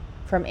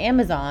from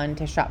Amazon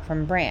to shop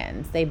from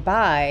brands. They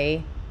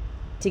buy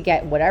to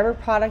get whatever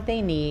product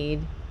they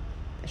need,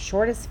 the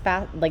shortest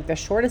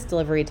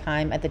delivery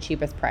time at the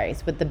cheapest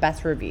price with the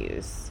best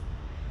reviews.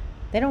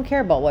 They don't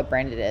care about what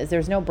brand it is.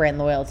 There's no brand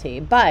loyalty.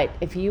 But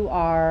if you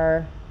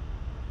are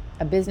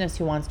a business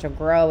who wants to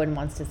grow and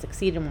wants to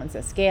succeed and wants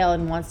to scale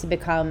and wants to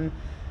become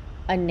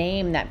a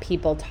name that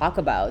people talk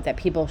about, that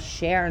people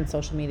share on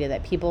social media,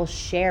 that people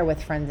share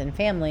with friends and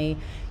family,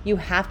 you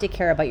have to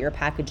care about your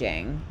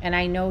packaging. And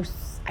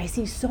I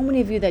see so many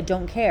of you that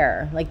don't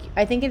care. Like,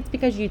 I think it's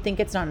because you think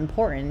it's not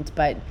important,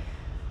 but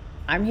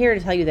I'm here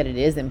to tell you that it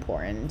is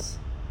important.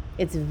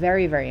 It's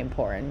very, very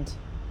important.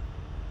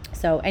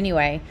 So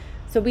anyway,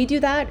 so we do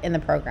that in the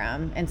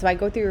program. And so I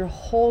go through your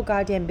whole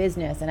goddamn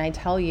business and I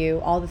tell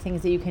you all the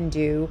things that you can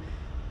do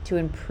to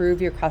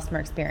improve your customer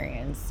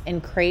experience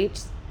and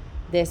create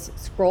this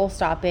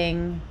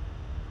scroll-stopping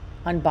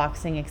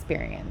unboxing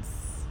experience.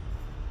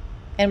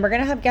 And we're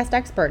going to have guest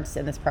experts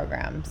in this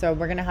program. So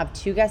we're going to have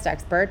 2 guest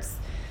experts,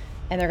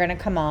 and they're going to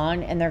come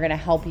on and they're going to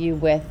help you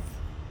with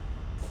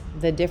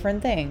the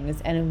different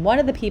things. And one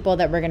of the people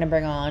that we're going to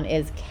bring on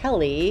is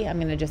Kelly. I'm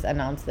going to just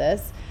announce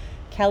this.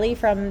 Kelly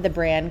from the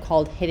brand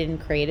called Hidden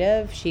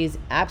Creative. She's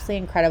absolutely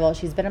incredible.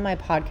 She's been on my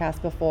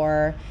podcast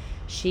before.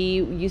 She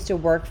used to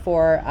work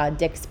for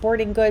Dick's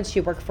Sporting Goods. She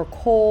worked for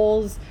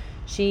Kohl's.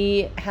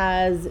 She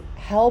has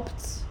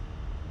helped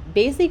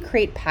basically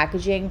create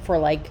packaging for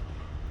like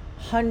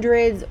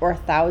hundreds or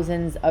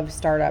thousands of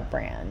startup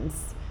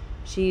brands.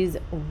 She's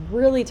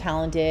really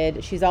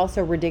talented. She's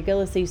also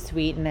ridiculously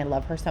sweet, and I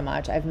love her so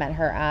much. I've met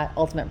her at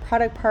Ultimate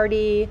Product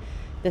Party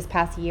this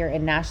past year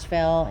in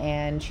Nashville,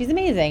 and she's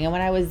amazing. And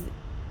when I was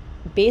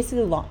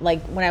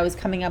when I was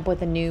coming up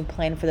with a new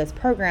plan for this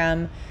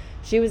program,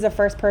 she was the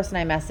first person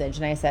I messaged,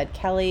 and I said,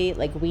 Kelly,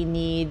 we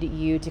need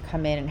you to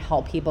come in and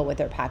help people with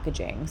their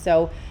packaging.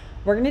 So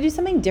we're going to do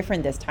something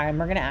different this time.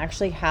 We're going to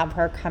actually have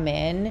her come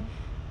in,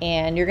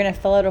 and you're going to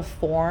fill out a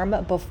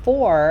form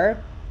before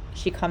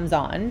she comes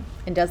on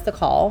and does the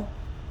call.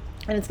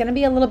 And it's going to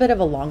be a little bit of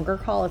a longer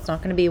call. It's not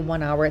going to be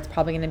 1 hour. It's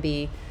probably going to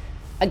be,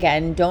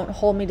 again, don't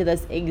hold me to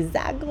this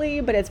exactly,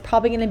 but it's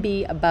probably going to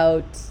be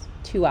about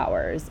 2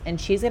 hours. And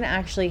she's going to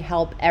actually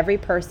help every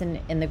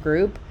person in the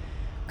group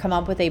come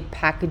up with a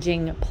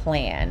packaging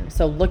plan.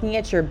 So looking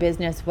at your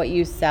business, what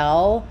you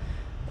sell,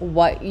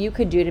 what you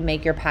could do to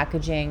make your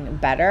packaging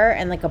better,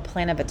 and like a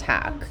plan of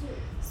attack.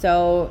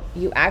 So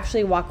you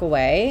actually walk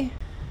away.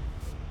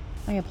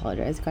 I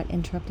apologize, got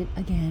interrupted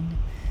again.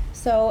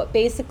 So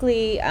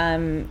basically,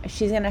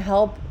 she's going to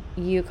help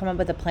you come up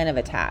with a plan of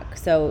attack.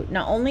 So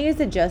not only is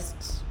it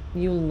just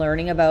you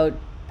learning about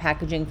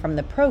packaging from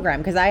the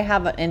program, because I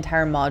have an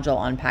entire module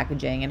on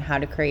packaging and how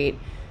to create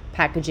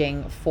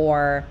packaging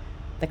for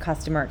the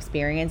customer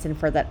experience and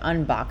for that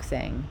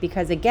unboxing.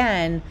 Because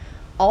again,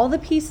 all the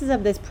pieces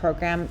of this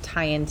program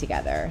tie in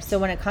together. So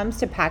when it comes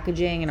to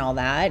packaging and all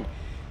that,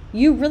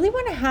 you really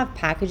want to have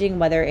packaging,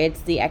 whether it's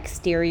the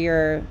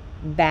exterior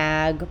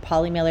bag,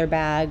 polymailer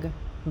bag,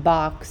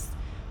 box,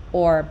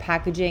 or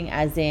packaging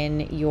as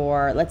in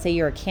let's say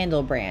you're a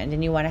candle brand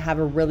and you want to have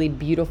a really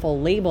beautiful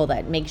label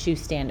that makes you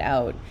stand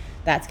out.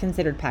 That's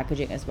considered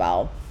packaging as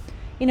well.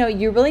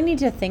 You really need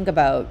to think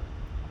about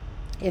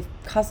if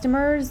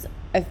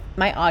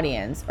my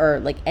audience,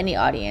 or any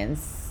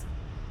audience,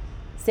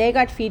 say I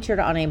got featured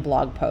on a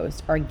blog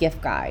post or a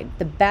gift guide,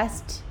 the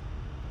best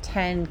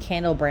 10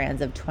 candle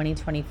brands of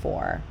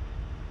 2024.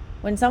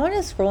 When someone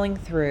is scrolling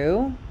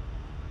through,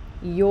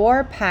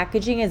 your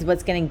packaging is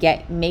what's going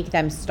to make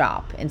them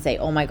stop and say,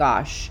 oh my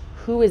gosh,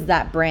 who is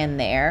that brand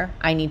there?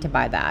 I need to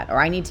buy that, or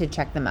I need to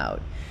check them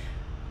out.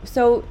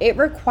 So it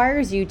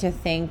requires you to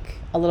think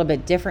a little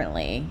bit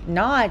differently,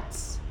 not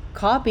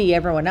copy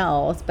everyone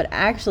else, but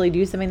actually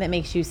do something that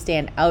makes you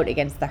stand out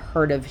against the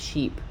herd of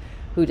sheep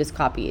who just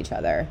copy each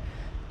other.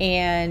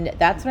 And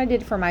that's what I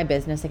did for my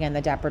business, again,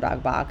 the Dapper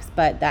Dog Box.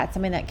 But that's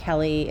something that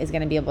Kelly is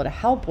going to be able to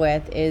help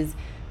with, is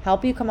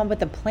help you come up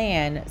with a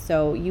plan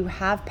so you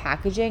have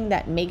packaging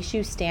that makes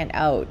you stand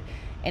out.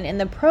 And in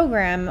the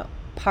program,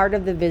 part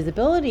of the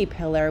visibility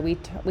pillar, we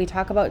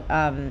talk about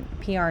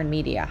PR and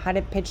media, how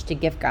to pitch to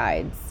gift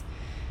guides.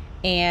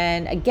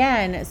 And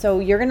again, so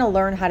you're going to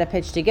learn how to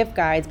pitch to gift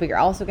guides, but you're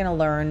also going to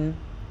learn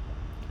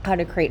how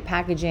to create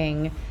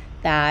packaging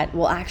that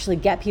will actually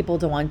get people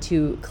to want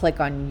to click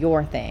on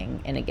your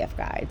thing in a gift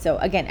guide. So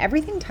again,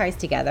 everything ties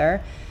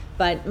together.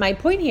 But my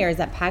point here is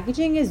that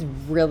packaging is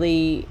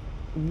really,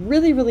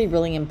 really, really,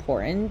 really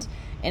important.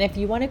 And if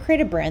you want to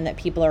create a brand that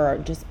people are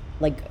just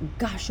like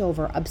gush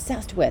over,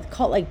 obsessed with,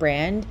 cult-like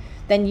brand,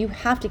 then you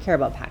have to care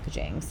about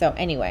packaging. So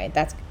anyway,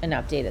 that's an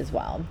update as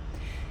well.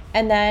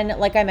 And then,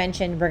 like I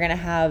mentioned, we're going to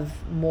have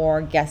more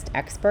guest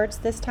experts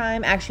this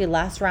time. Actually,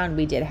 last round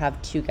we did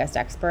have 2 guest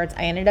experts.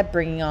 I ended up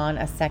bringing on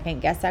a second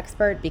guest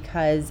expert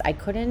because I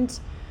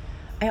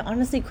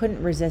honestly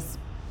couldn't resist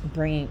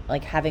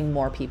having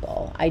more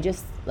people. I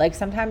just, like,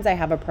 sometimes I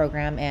have a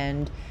program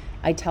and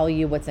I tell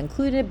you what's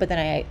included, but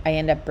then I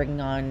end up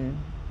bringing on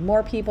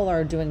more people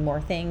or doing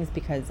more things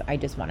because I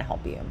just want to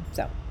help you.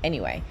 So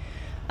anyway,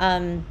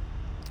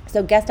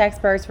 so guest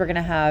experts, we're going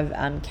to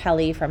have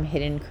Kelly from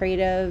Hidden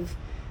Creative.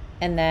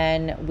 And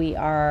then we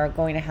are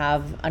going to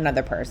have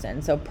another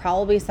person. So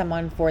probably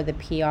someone for the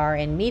PR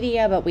and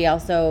media, but we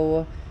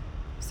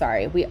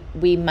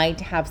might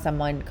have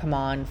someone come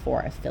on for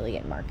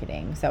affiliate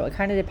marketing. So it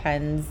kind of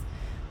depends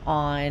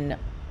on,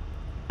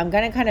 I'm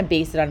going to kind of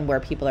base it on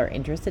where people are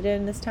interested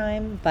in this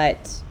time,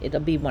 but it'll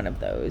be one of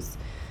those.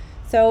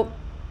 So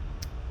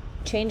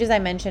changes I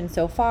mentioned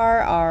so far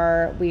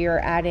are we are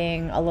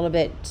adding a little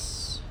bit,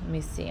 let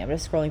me see, I'm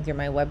just scrolling through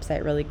my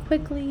website really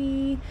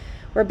quickly.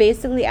 We're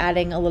basically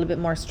adding a little bit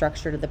more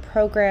structure to the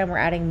program. We're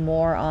adding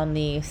more on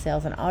the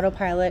sales and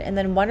autopilot. And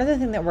then one other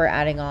thing that we're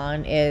adding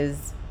on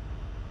is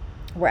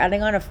we're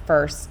adding on a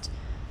first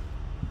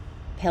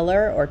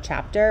pillar or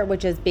chapter,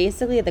 which is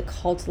basically the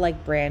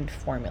cult-like brand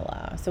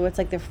formula. So it's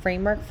like the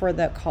framework for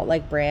the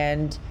cult-like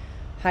brand.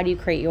 How do you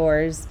create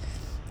yours?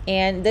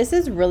 And this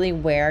is really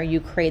where you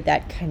create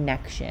that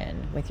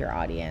connection with your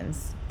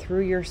audience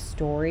through your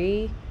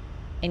story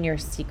and your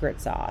secret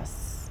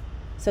sauce.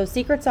 So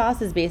secret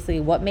sauce is basically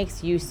what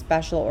makes you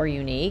special or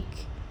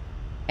unique.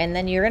 And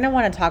then you're going to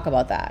want to talk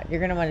about that. You're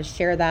going to want to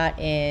share that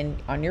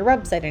on your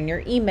website and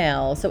your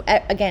email. So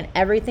again,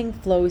 everything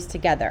flows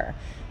together.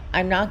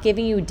 I'm not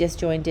giving you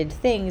disjointed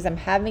things. I'm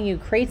having you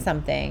create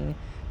something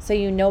so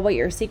you know what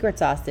your secret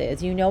sauce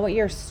is. You know what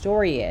your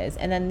story is.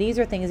 And then these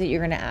are things that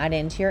you're going to add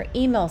into your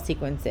email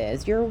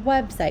sequences, your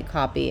website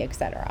copy,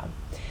 etc.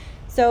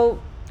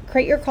 So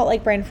create your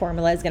cult-like brand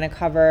formula is going to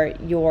cover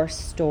your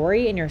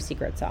story and your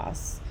secret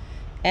sauce.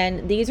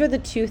 And these are the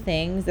 2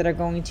 things that are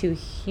going to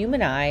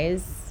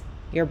humanize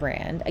your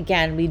brand.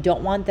 Again, we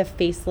don't want the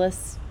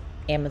faceless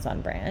Amazon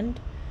brand.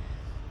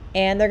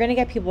 And they're going to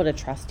get people to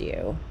trust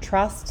you.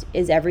 Trust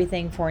is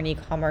everything for an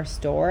e-commerce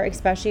store,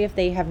 especially if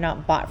they have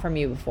not bought from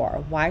you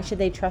before. Why should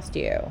they trust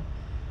you?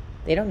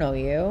 They don't know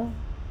you.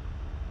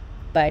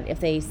 But if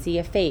they see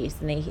a face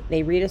and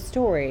they read a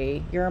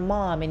story, you're a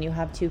mom and you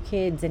have 2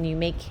 kids and you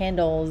make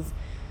candles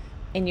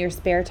in your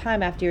spare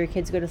time after your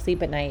kids go to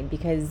sleep at night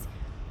because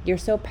you're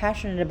so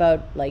passionate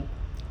about like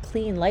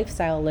clean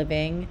lifestyle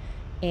living,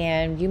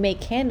 and you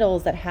make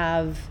candles that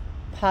have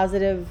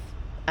positive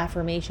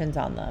affirmations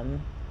on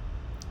them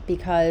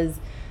because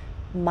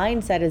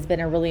mindset has been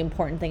a really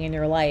important thing in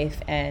your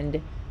life,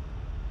 and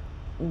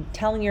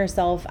telling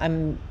yourself,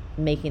 I'm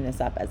making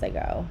this up as I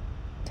go,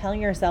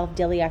 telling yourself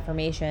daily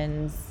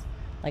affirmations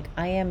like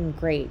I am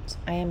great,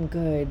 I am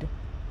good,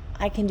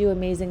 I can do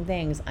amazing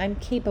things, I'm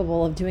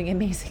capable of doing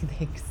amazing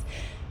things.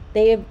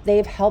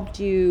 They've helped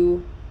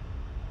you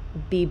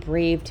be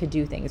brave to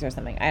do things or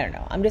something. I don't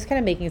know. I'm just kind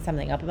of making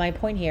something up. But my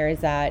point here is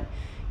that,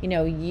 if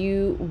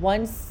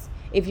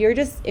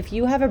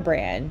you have a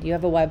brand, you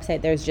have a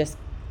website, there's just,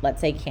 let's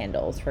say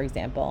candles, for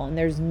example, and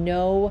there's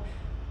no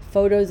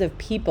photos of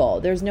people.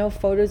 There's no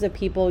photos of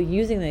people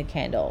using the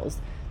candles.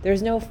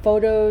 There's no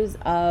photos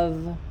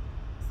of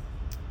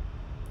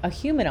a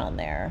human on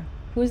there.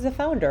 Who's the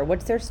founder?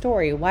 What's their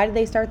story? Why did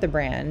they start the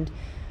brand?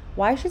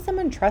 Why should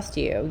someone trust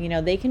you?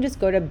 They can just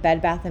go to Bed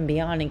Bath &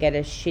 Beyond and get a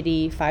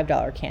shitty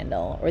 $5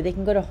 candle, or they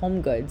can go to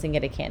Home Goods and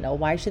get a candle.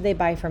 Why should they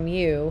buy from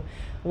you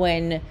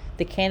when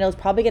the candle is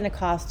probably going to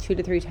cost 2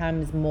 to 3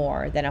 times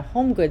more than a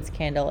Home Goods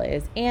candle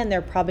is, and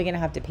they're probably going to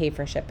have to pay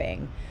for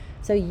shipping?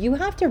 So you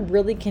have to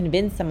really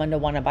convince someone to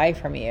want to buy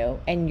from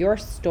you. And your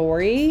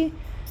story,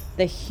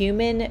 the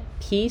human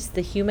piece,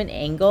 the human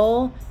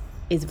angle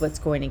is what's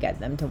going to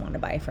get them to want to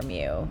buy from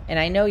you. And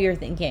I know you're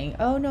thinking,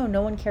 oh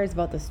no one cares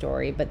about the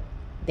story, but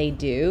they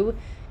do,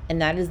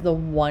 and that is the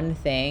one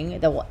thing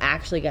that will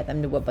actually get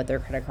them to whip out their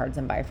credit cards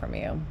and buy from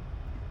you.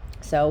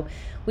 So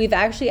we've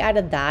actually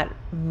added that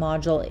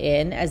module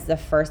in as the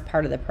first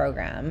part of the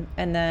program.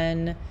 And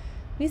then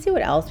let me see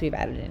what else we've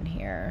added in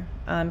here.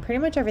 Pretty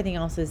much everything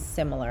else is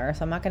similar,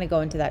 so I'm not going to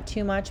go into that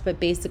too much, but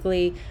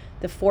basically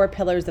the 4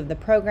 pillars of the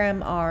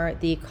program are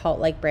the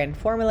cult-like brand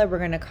formula. We're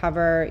going to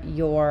cover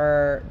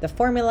the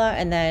formula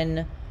and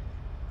then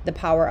the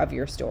power of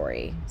your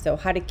story. So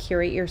how to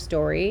curate your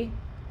story,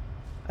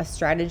 a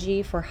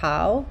strategy for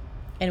how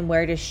and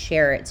where to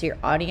share it so your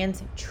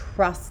audience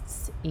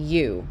trusts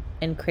you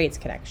and creates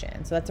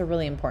connection. So that's a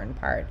really important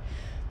part.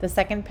 The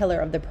second pillar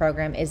of the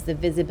program is the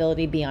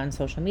visibility beyond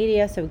social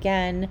media. So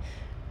again,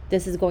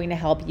 this is going to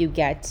help you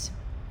get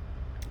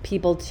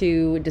people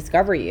to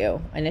discover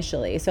you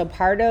initially. So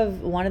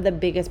one of the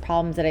biggest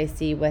problems that I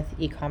see with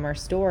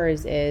e-commerce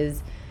stores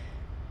is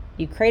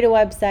You create a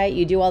website,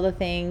 you do all the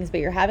things, but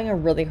you're having a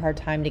really hard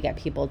time to get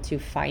people to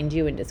find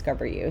you and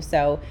discover you.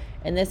 So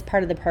in this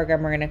part of the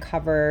program, we're going to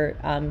cover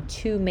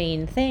 2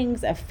 main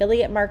things: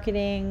 affiliate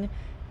marketing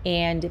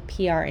and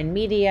PR and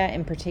media,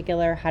 in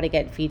particular, how to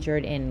get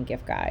featured in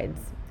gift guides.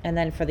 And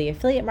then for the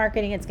affiliate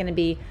marketing, it's going to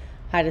be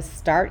how to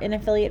start an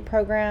affiliate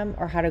program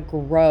or how to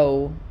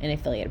grow an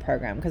affiliate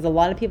program. Because a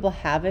lot of people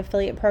have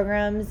affiliate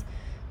programs,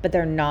 but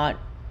they're not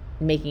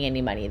making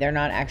any money. They're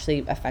not actually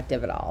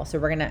effective at all. So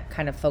we're going to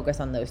kind of focus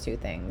on those 2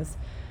 things.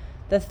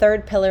 The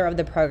third pillar of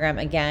the program,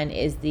 again,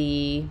 is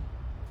the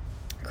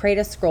create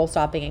a scroll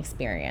stopping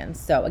experience.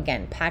 So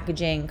again,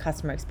 packaging,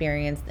 customer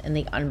experience, and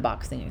the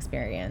unboxing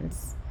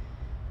experience.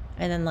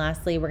 And then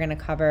lastly, we're going to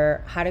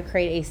cover how to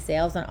create a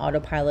sales on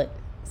autopilot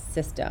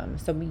system.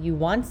 So you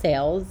want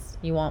sales,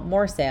 you want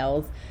more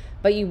sales,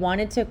 but you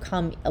want it to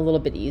come a little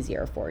bit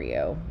easier for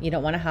you. You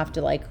don't want to have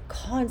to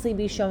constantly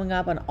be showing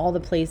up on all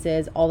the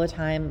places all the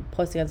time,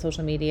 posting on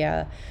social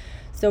media.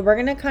 So we're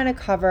going to kind of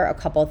cover a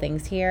couple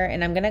things here,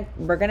 and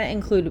we're going to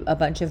include a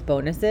bunch of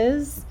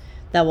bonuses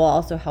that will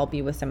also help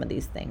you with some of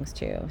these things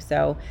too.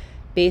 So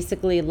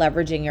basically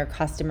leveraging your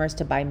customers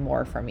to buy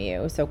more from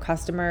you. So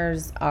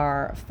customers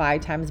are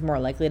 5 times more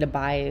likely to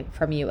buy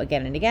from you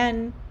again and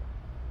again,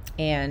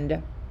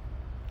 and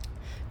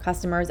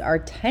customers are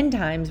 10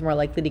 times more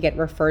likely to get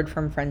referred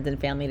from friends and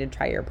family to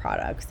try your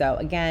product. So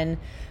again,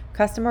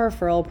 customer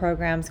referral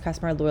programs,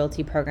 customer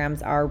loyalty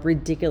programs are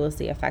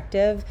ridiculously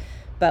effective,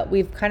 but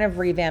we've kind of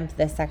revamped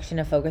this section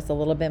to focus a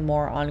little bit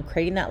more on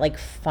creating that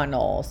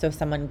funnel. So if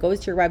someone goes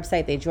to your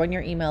website, they join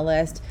your email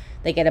list,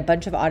 they get a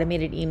bunch of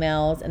automated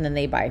emails, and then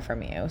they buy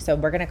from you. So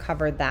we're going to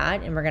cover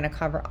that, and we're going to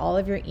cover all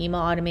of your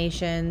email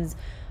automations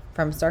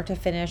from start to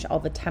finish, all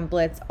the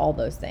templates, all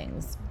those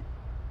things.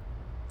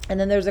 And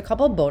then there's a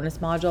couple bonus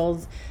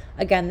modules.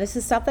 Again, this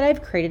is stuff that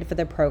I've created for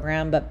the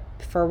program, but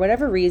for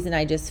whatever reason,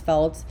 I just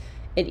felt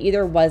it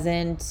either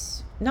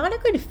wasn't not a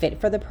good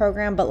fit for the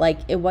program, but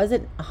it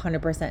wasn't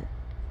 100%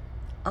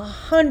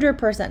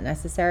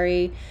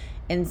 necessary.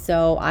 And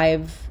so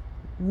I've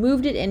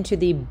moved it into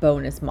the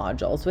bonus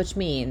modules, which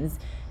means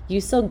you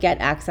still get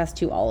access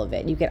to all of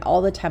it. You get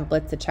all the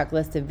templates, the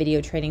checklists, the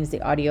video trainings,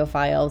 the audio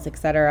files,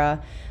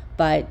 etc.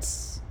 But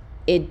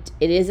it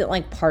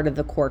isn't part of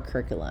the core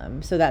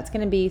curriculum. So that's going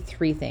to be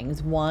 3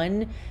 things.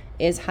 1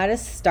 is how to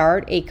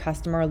start a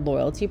customer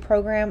loyalty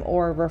program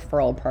or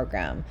referral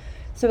program.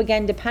 So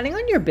again, depending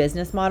on your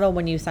business model,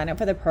 when you sign up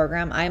for the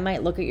program, I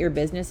might look at your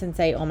business and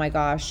say, oh my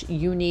gosh,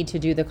 you need to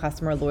do the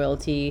customer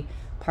loyalty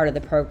part of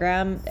the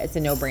program. It's a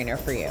no-brainer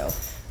for you.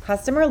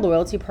 Customer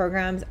loyalty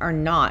programs are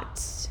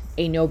not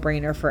a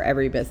no-brainer for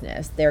every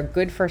business. They're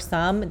good for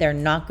some, they're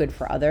not good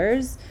for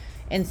others.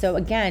 And so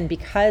again,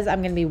 because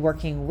I'm going to be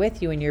working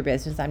with you in your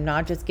business, I'm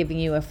not just giving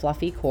you a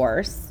fluffy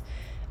course.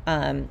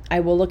 I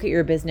will look at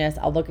your business.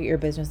 I'll look at your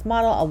business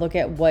model. I'll look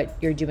at what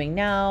you're doing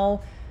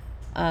now.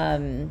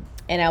 And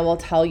I will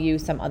tell you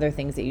some other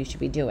things that you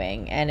should be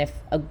doing. And if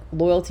a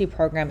loyalty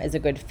program is a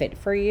good fit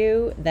for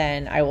you,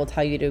 then I will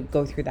tell you to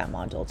go through that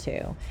module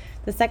too.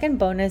 The second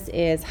bonus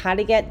is how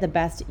to get the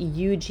best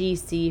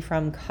UGC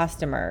from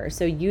customers.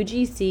 So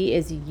UGC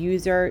is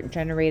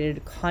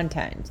user-generated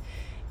content.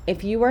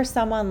 If you are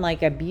someone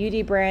like a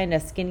beauty brand, a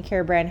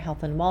skincare brand,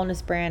 health and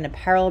wellness brand,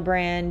 apparel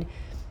brand,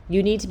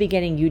 you need to be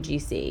getting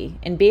UGC.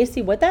 And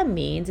basically what that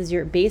means is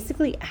you're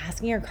basically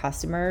asking your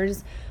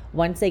customers,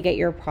 once they get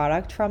your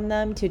product from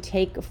them, to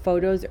take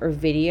photos or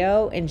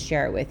video and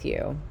share it with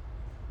you.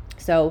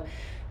 So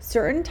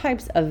certain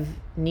types of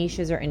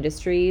niches or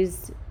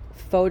industries,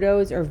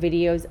 photos or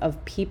videos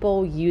of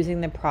people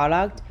using the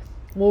product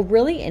will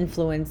really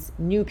influence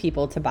new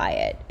people to buy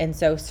it. And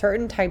so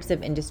certain types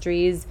of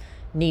industries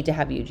need to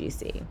have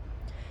UGC.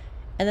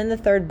 And then the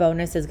third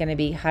bonus is going to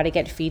be how to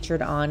get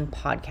featured on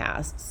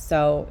podcasts.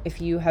 So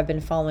if you have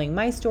been following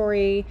my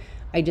story,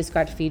 I just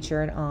got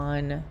featured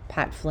on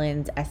Pat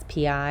Flynn's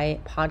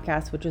SPI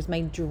podcast, which was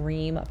my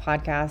dream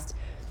podcast.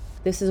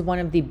 This is one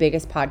of the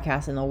biggest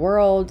podcasts in the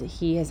world.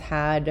 He has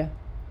had,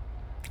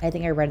 I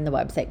think I read in the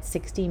website,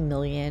 60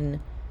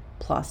 million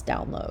plus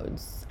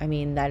downloads. I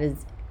mean, that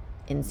is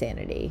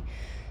insanity.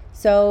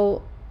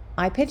 So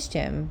I pitched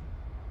him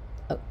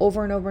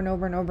over and over and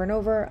over and over and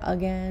over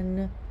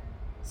again.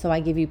 So I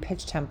give you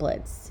pitch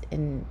templates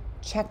and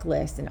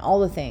checklists and all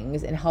the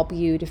things and help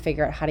you to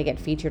figure out how to get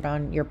featured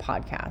on your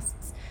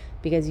podcasts,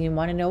 because you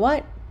want to know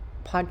what?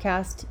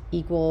 Podcast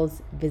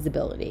equals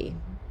visibility.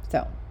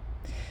 So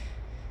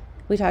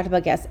we talked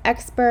about guest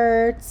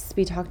experts.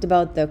 We talked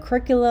about the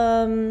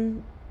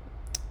curriculum.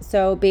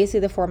 So basically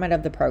the format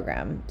of the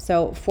program.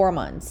 So 4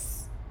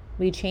 months.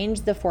 We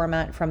changed the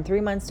format from 3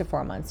 months to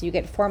 4 months. You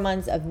get 4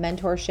 months of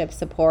mentorship,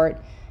 support,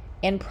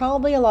 and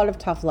probably a lot of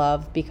tough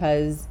love,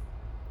 because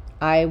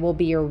I will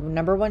be your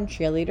number one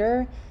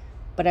cheerleader,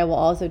 but I will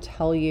also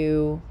tell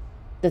you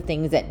the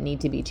things that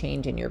need to be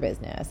changed in your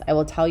business. I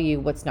will tell you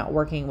what's not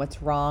working,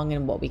 what's wrong,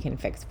 and what we can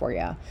fix for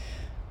you.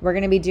 We're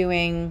going to be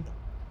doing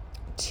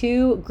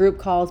 2 group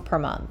calls per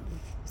month.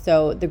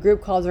 So the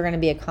group calls are going to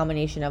be a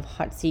combination of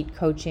hot seat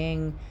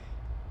coaching,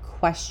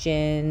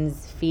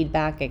 questions,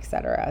 feedback,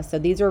 etc. So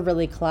these are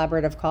really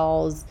collaborative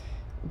calls.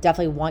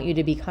 Definitely want you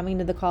to be coming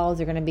to the calls.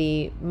 They're going to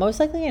be most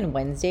likely on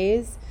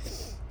Wednesdays.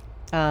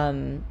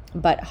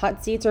 But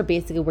hot seats are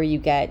basically where you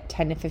get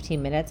 10 to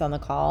 15 minutes on the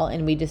call,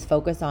 and we just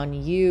focus on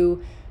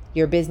you,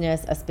 your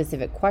business, a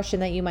specific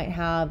question that you might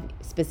have,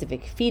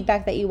 specific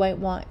feedback that you might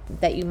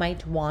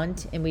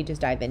want, and we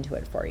just dive into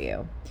it for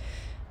you.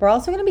 We're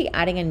also going to be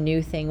adding a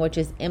new thing, which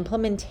is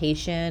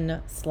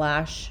implementation /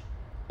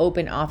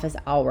 open office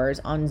hours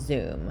on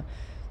Zoom.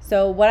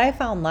 So what I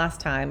found last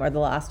time, or the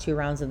last 2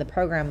 rounds of the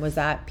program, was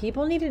that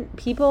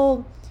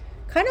people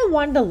kind of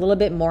wanted a little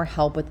bit more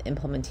help with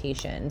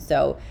implementation.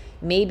 So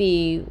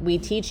maybe we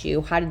teach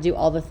you how to do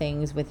all the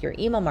things with your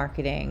email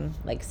marketing,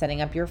 like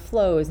setting up your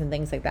flows and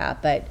things like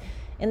that. But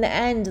in the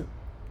end,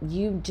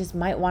 you just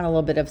might want a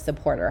little bit of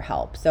support or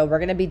help. So we're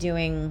going to be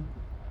doing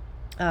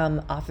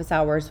office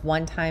hours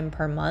 1 time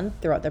per month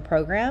throughout the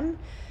program.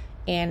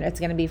 And it's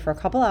going to be for a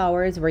couple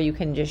hours where you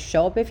can just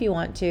show up if you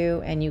want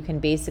to, and you can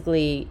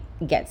basically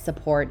get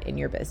support in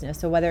your business.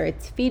 So whether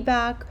it's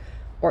feedback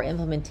or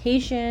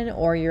implementation,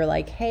 or you're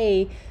like,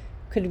 hey,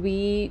 could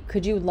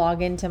you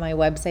log into my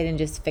website and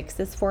just fix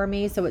this for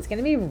me? So it's going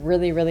to be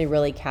really, really,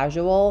 really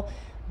casual,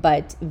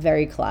 but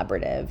very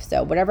collaborative.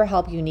 So whatever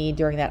help you need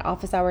during that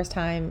office hours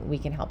time, we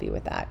can help you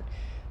with that.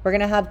 We're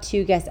going to have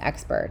 2 guest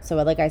experts. So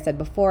like I said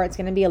before, it's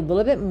going to be a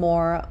little bit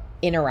more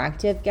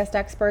interactive guest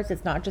experts.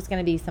 It's not just going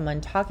to be someone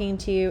talking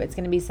to you. It's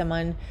going to be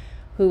someone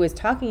who is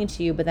talking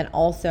to you, but then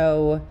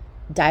also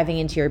diving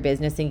into your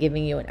business and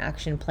giving you an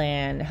action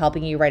plan,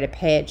 helping you write a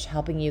pitch,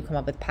 helping you come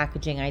up with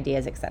packaging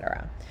ideas,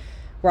 etc.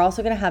 We're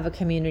also going to have a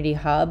community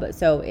hub.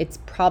 So it's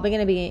probably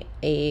going to be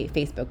a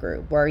Facebook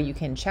group where you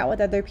can chat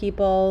with other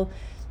people,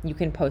 you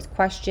can post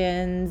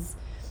questions,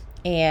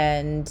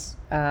 and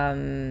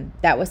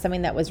that was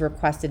something that was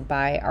requested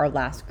by our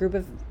last group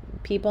of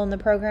people in the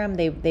program.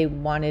 They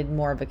wanted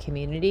more of a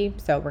community,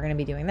 so we're going to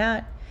be doing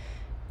that.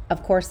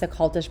 Of course, the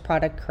Cultish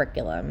product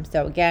curriculum.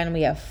 So again,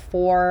 we have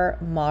 4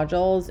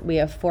 modules. We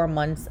have 4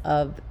 months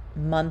of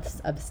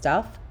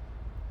stuff,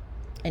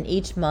 and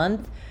each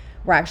month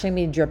we're actually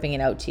going to be dripping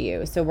it out to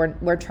you. So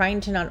we're trying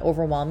to not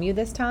overwhelm you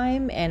this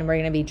time, and we're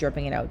going to be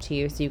dripping it out to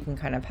you so you can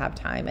kind of have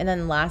time. And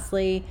then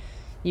lastly,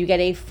 you get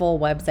a full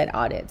website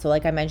audit. So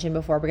like I mentioned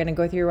before, we're going to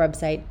go through your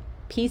website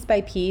piece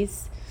by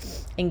piece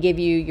and give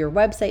you your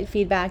website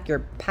feedback, your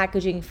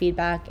packaging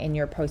feedback, and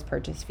your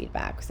post-purchase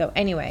feedback. So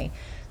anyway,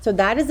 so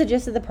that is the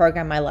gist of the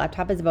program. My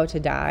laptop is about to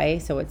die,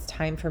 so it's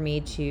time for me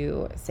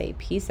to say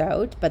peace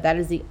out. But that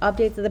is the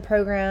updates of the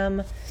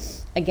program.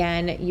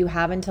 Again, you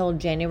have until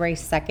January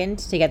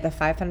 2nd to get the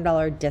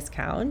 $500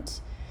 discount.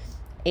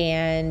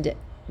 And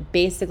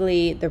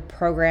basically, the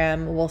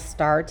program will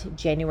start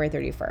January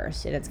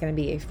 31st, and it's going to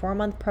be a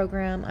 4-month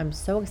program. I'm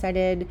so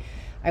excited.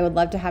 I would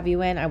love to have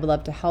you in. I would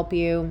love to help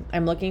you.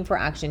 I'm looking for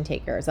action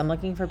takers. I'm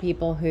looking for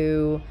people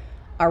who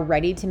are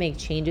ready to make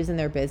changes in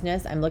their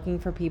business. I'm looking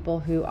for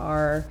people who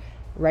are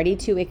ready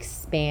to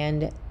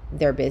expand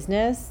their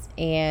business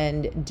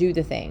and do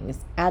the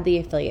things. Add the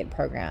affiliate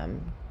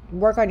program.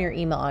 Work on your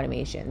email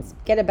automations.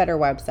 Get a better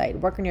website.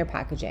 Work on your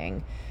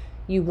packaging.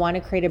 You want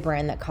to create a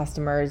brand that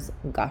customers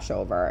gush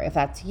over. If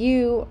that's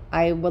you,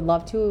 I would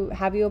love to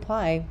have you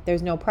apply.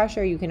 There's no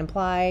pressure. You can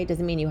apply.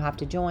 Doesn't mean you have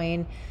to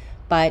join.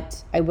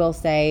 But I will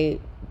say,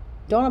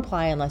 don't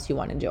apply unless you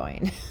want to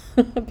join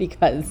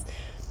because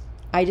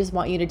I just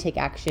want you to take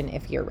action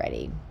if you're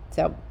ready.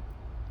 So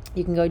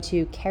you can go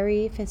to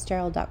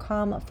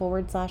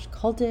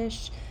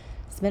carriefitzgerald.com/cultish,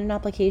 submit an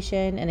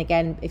application. And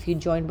again, if you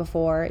join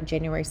before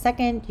January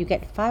 2nd, you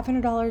get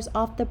 $500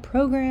 off the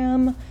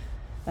program.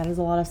 That is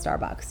a lot of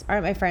Starbucks. All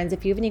right, my friends,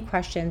 if you have any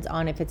questions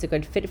on if it's a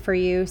good fit for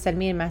you, send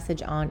me a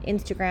message on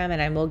Instagram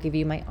and I will give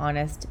you my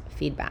honest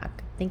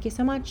feedback. Thank you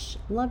so much.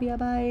 Love you.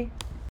 Bye.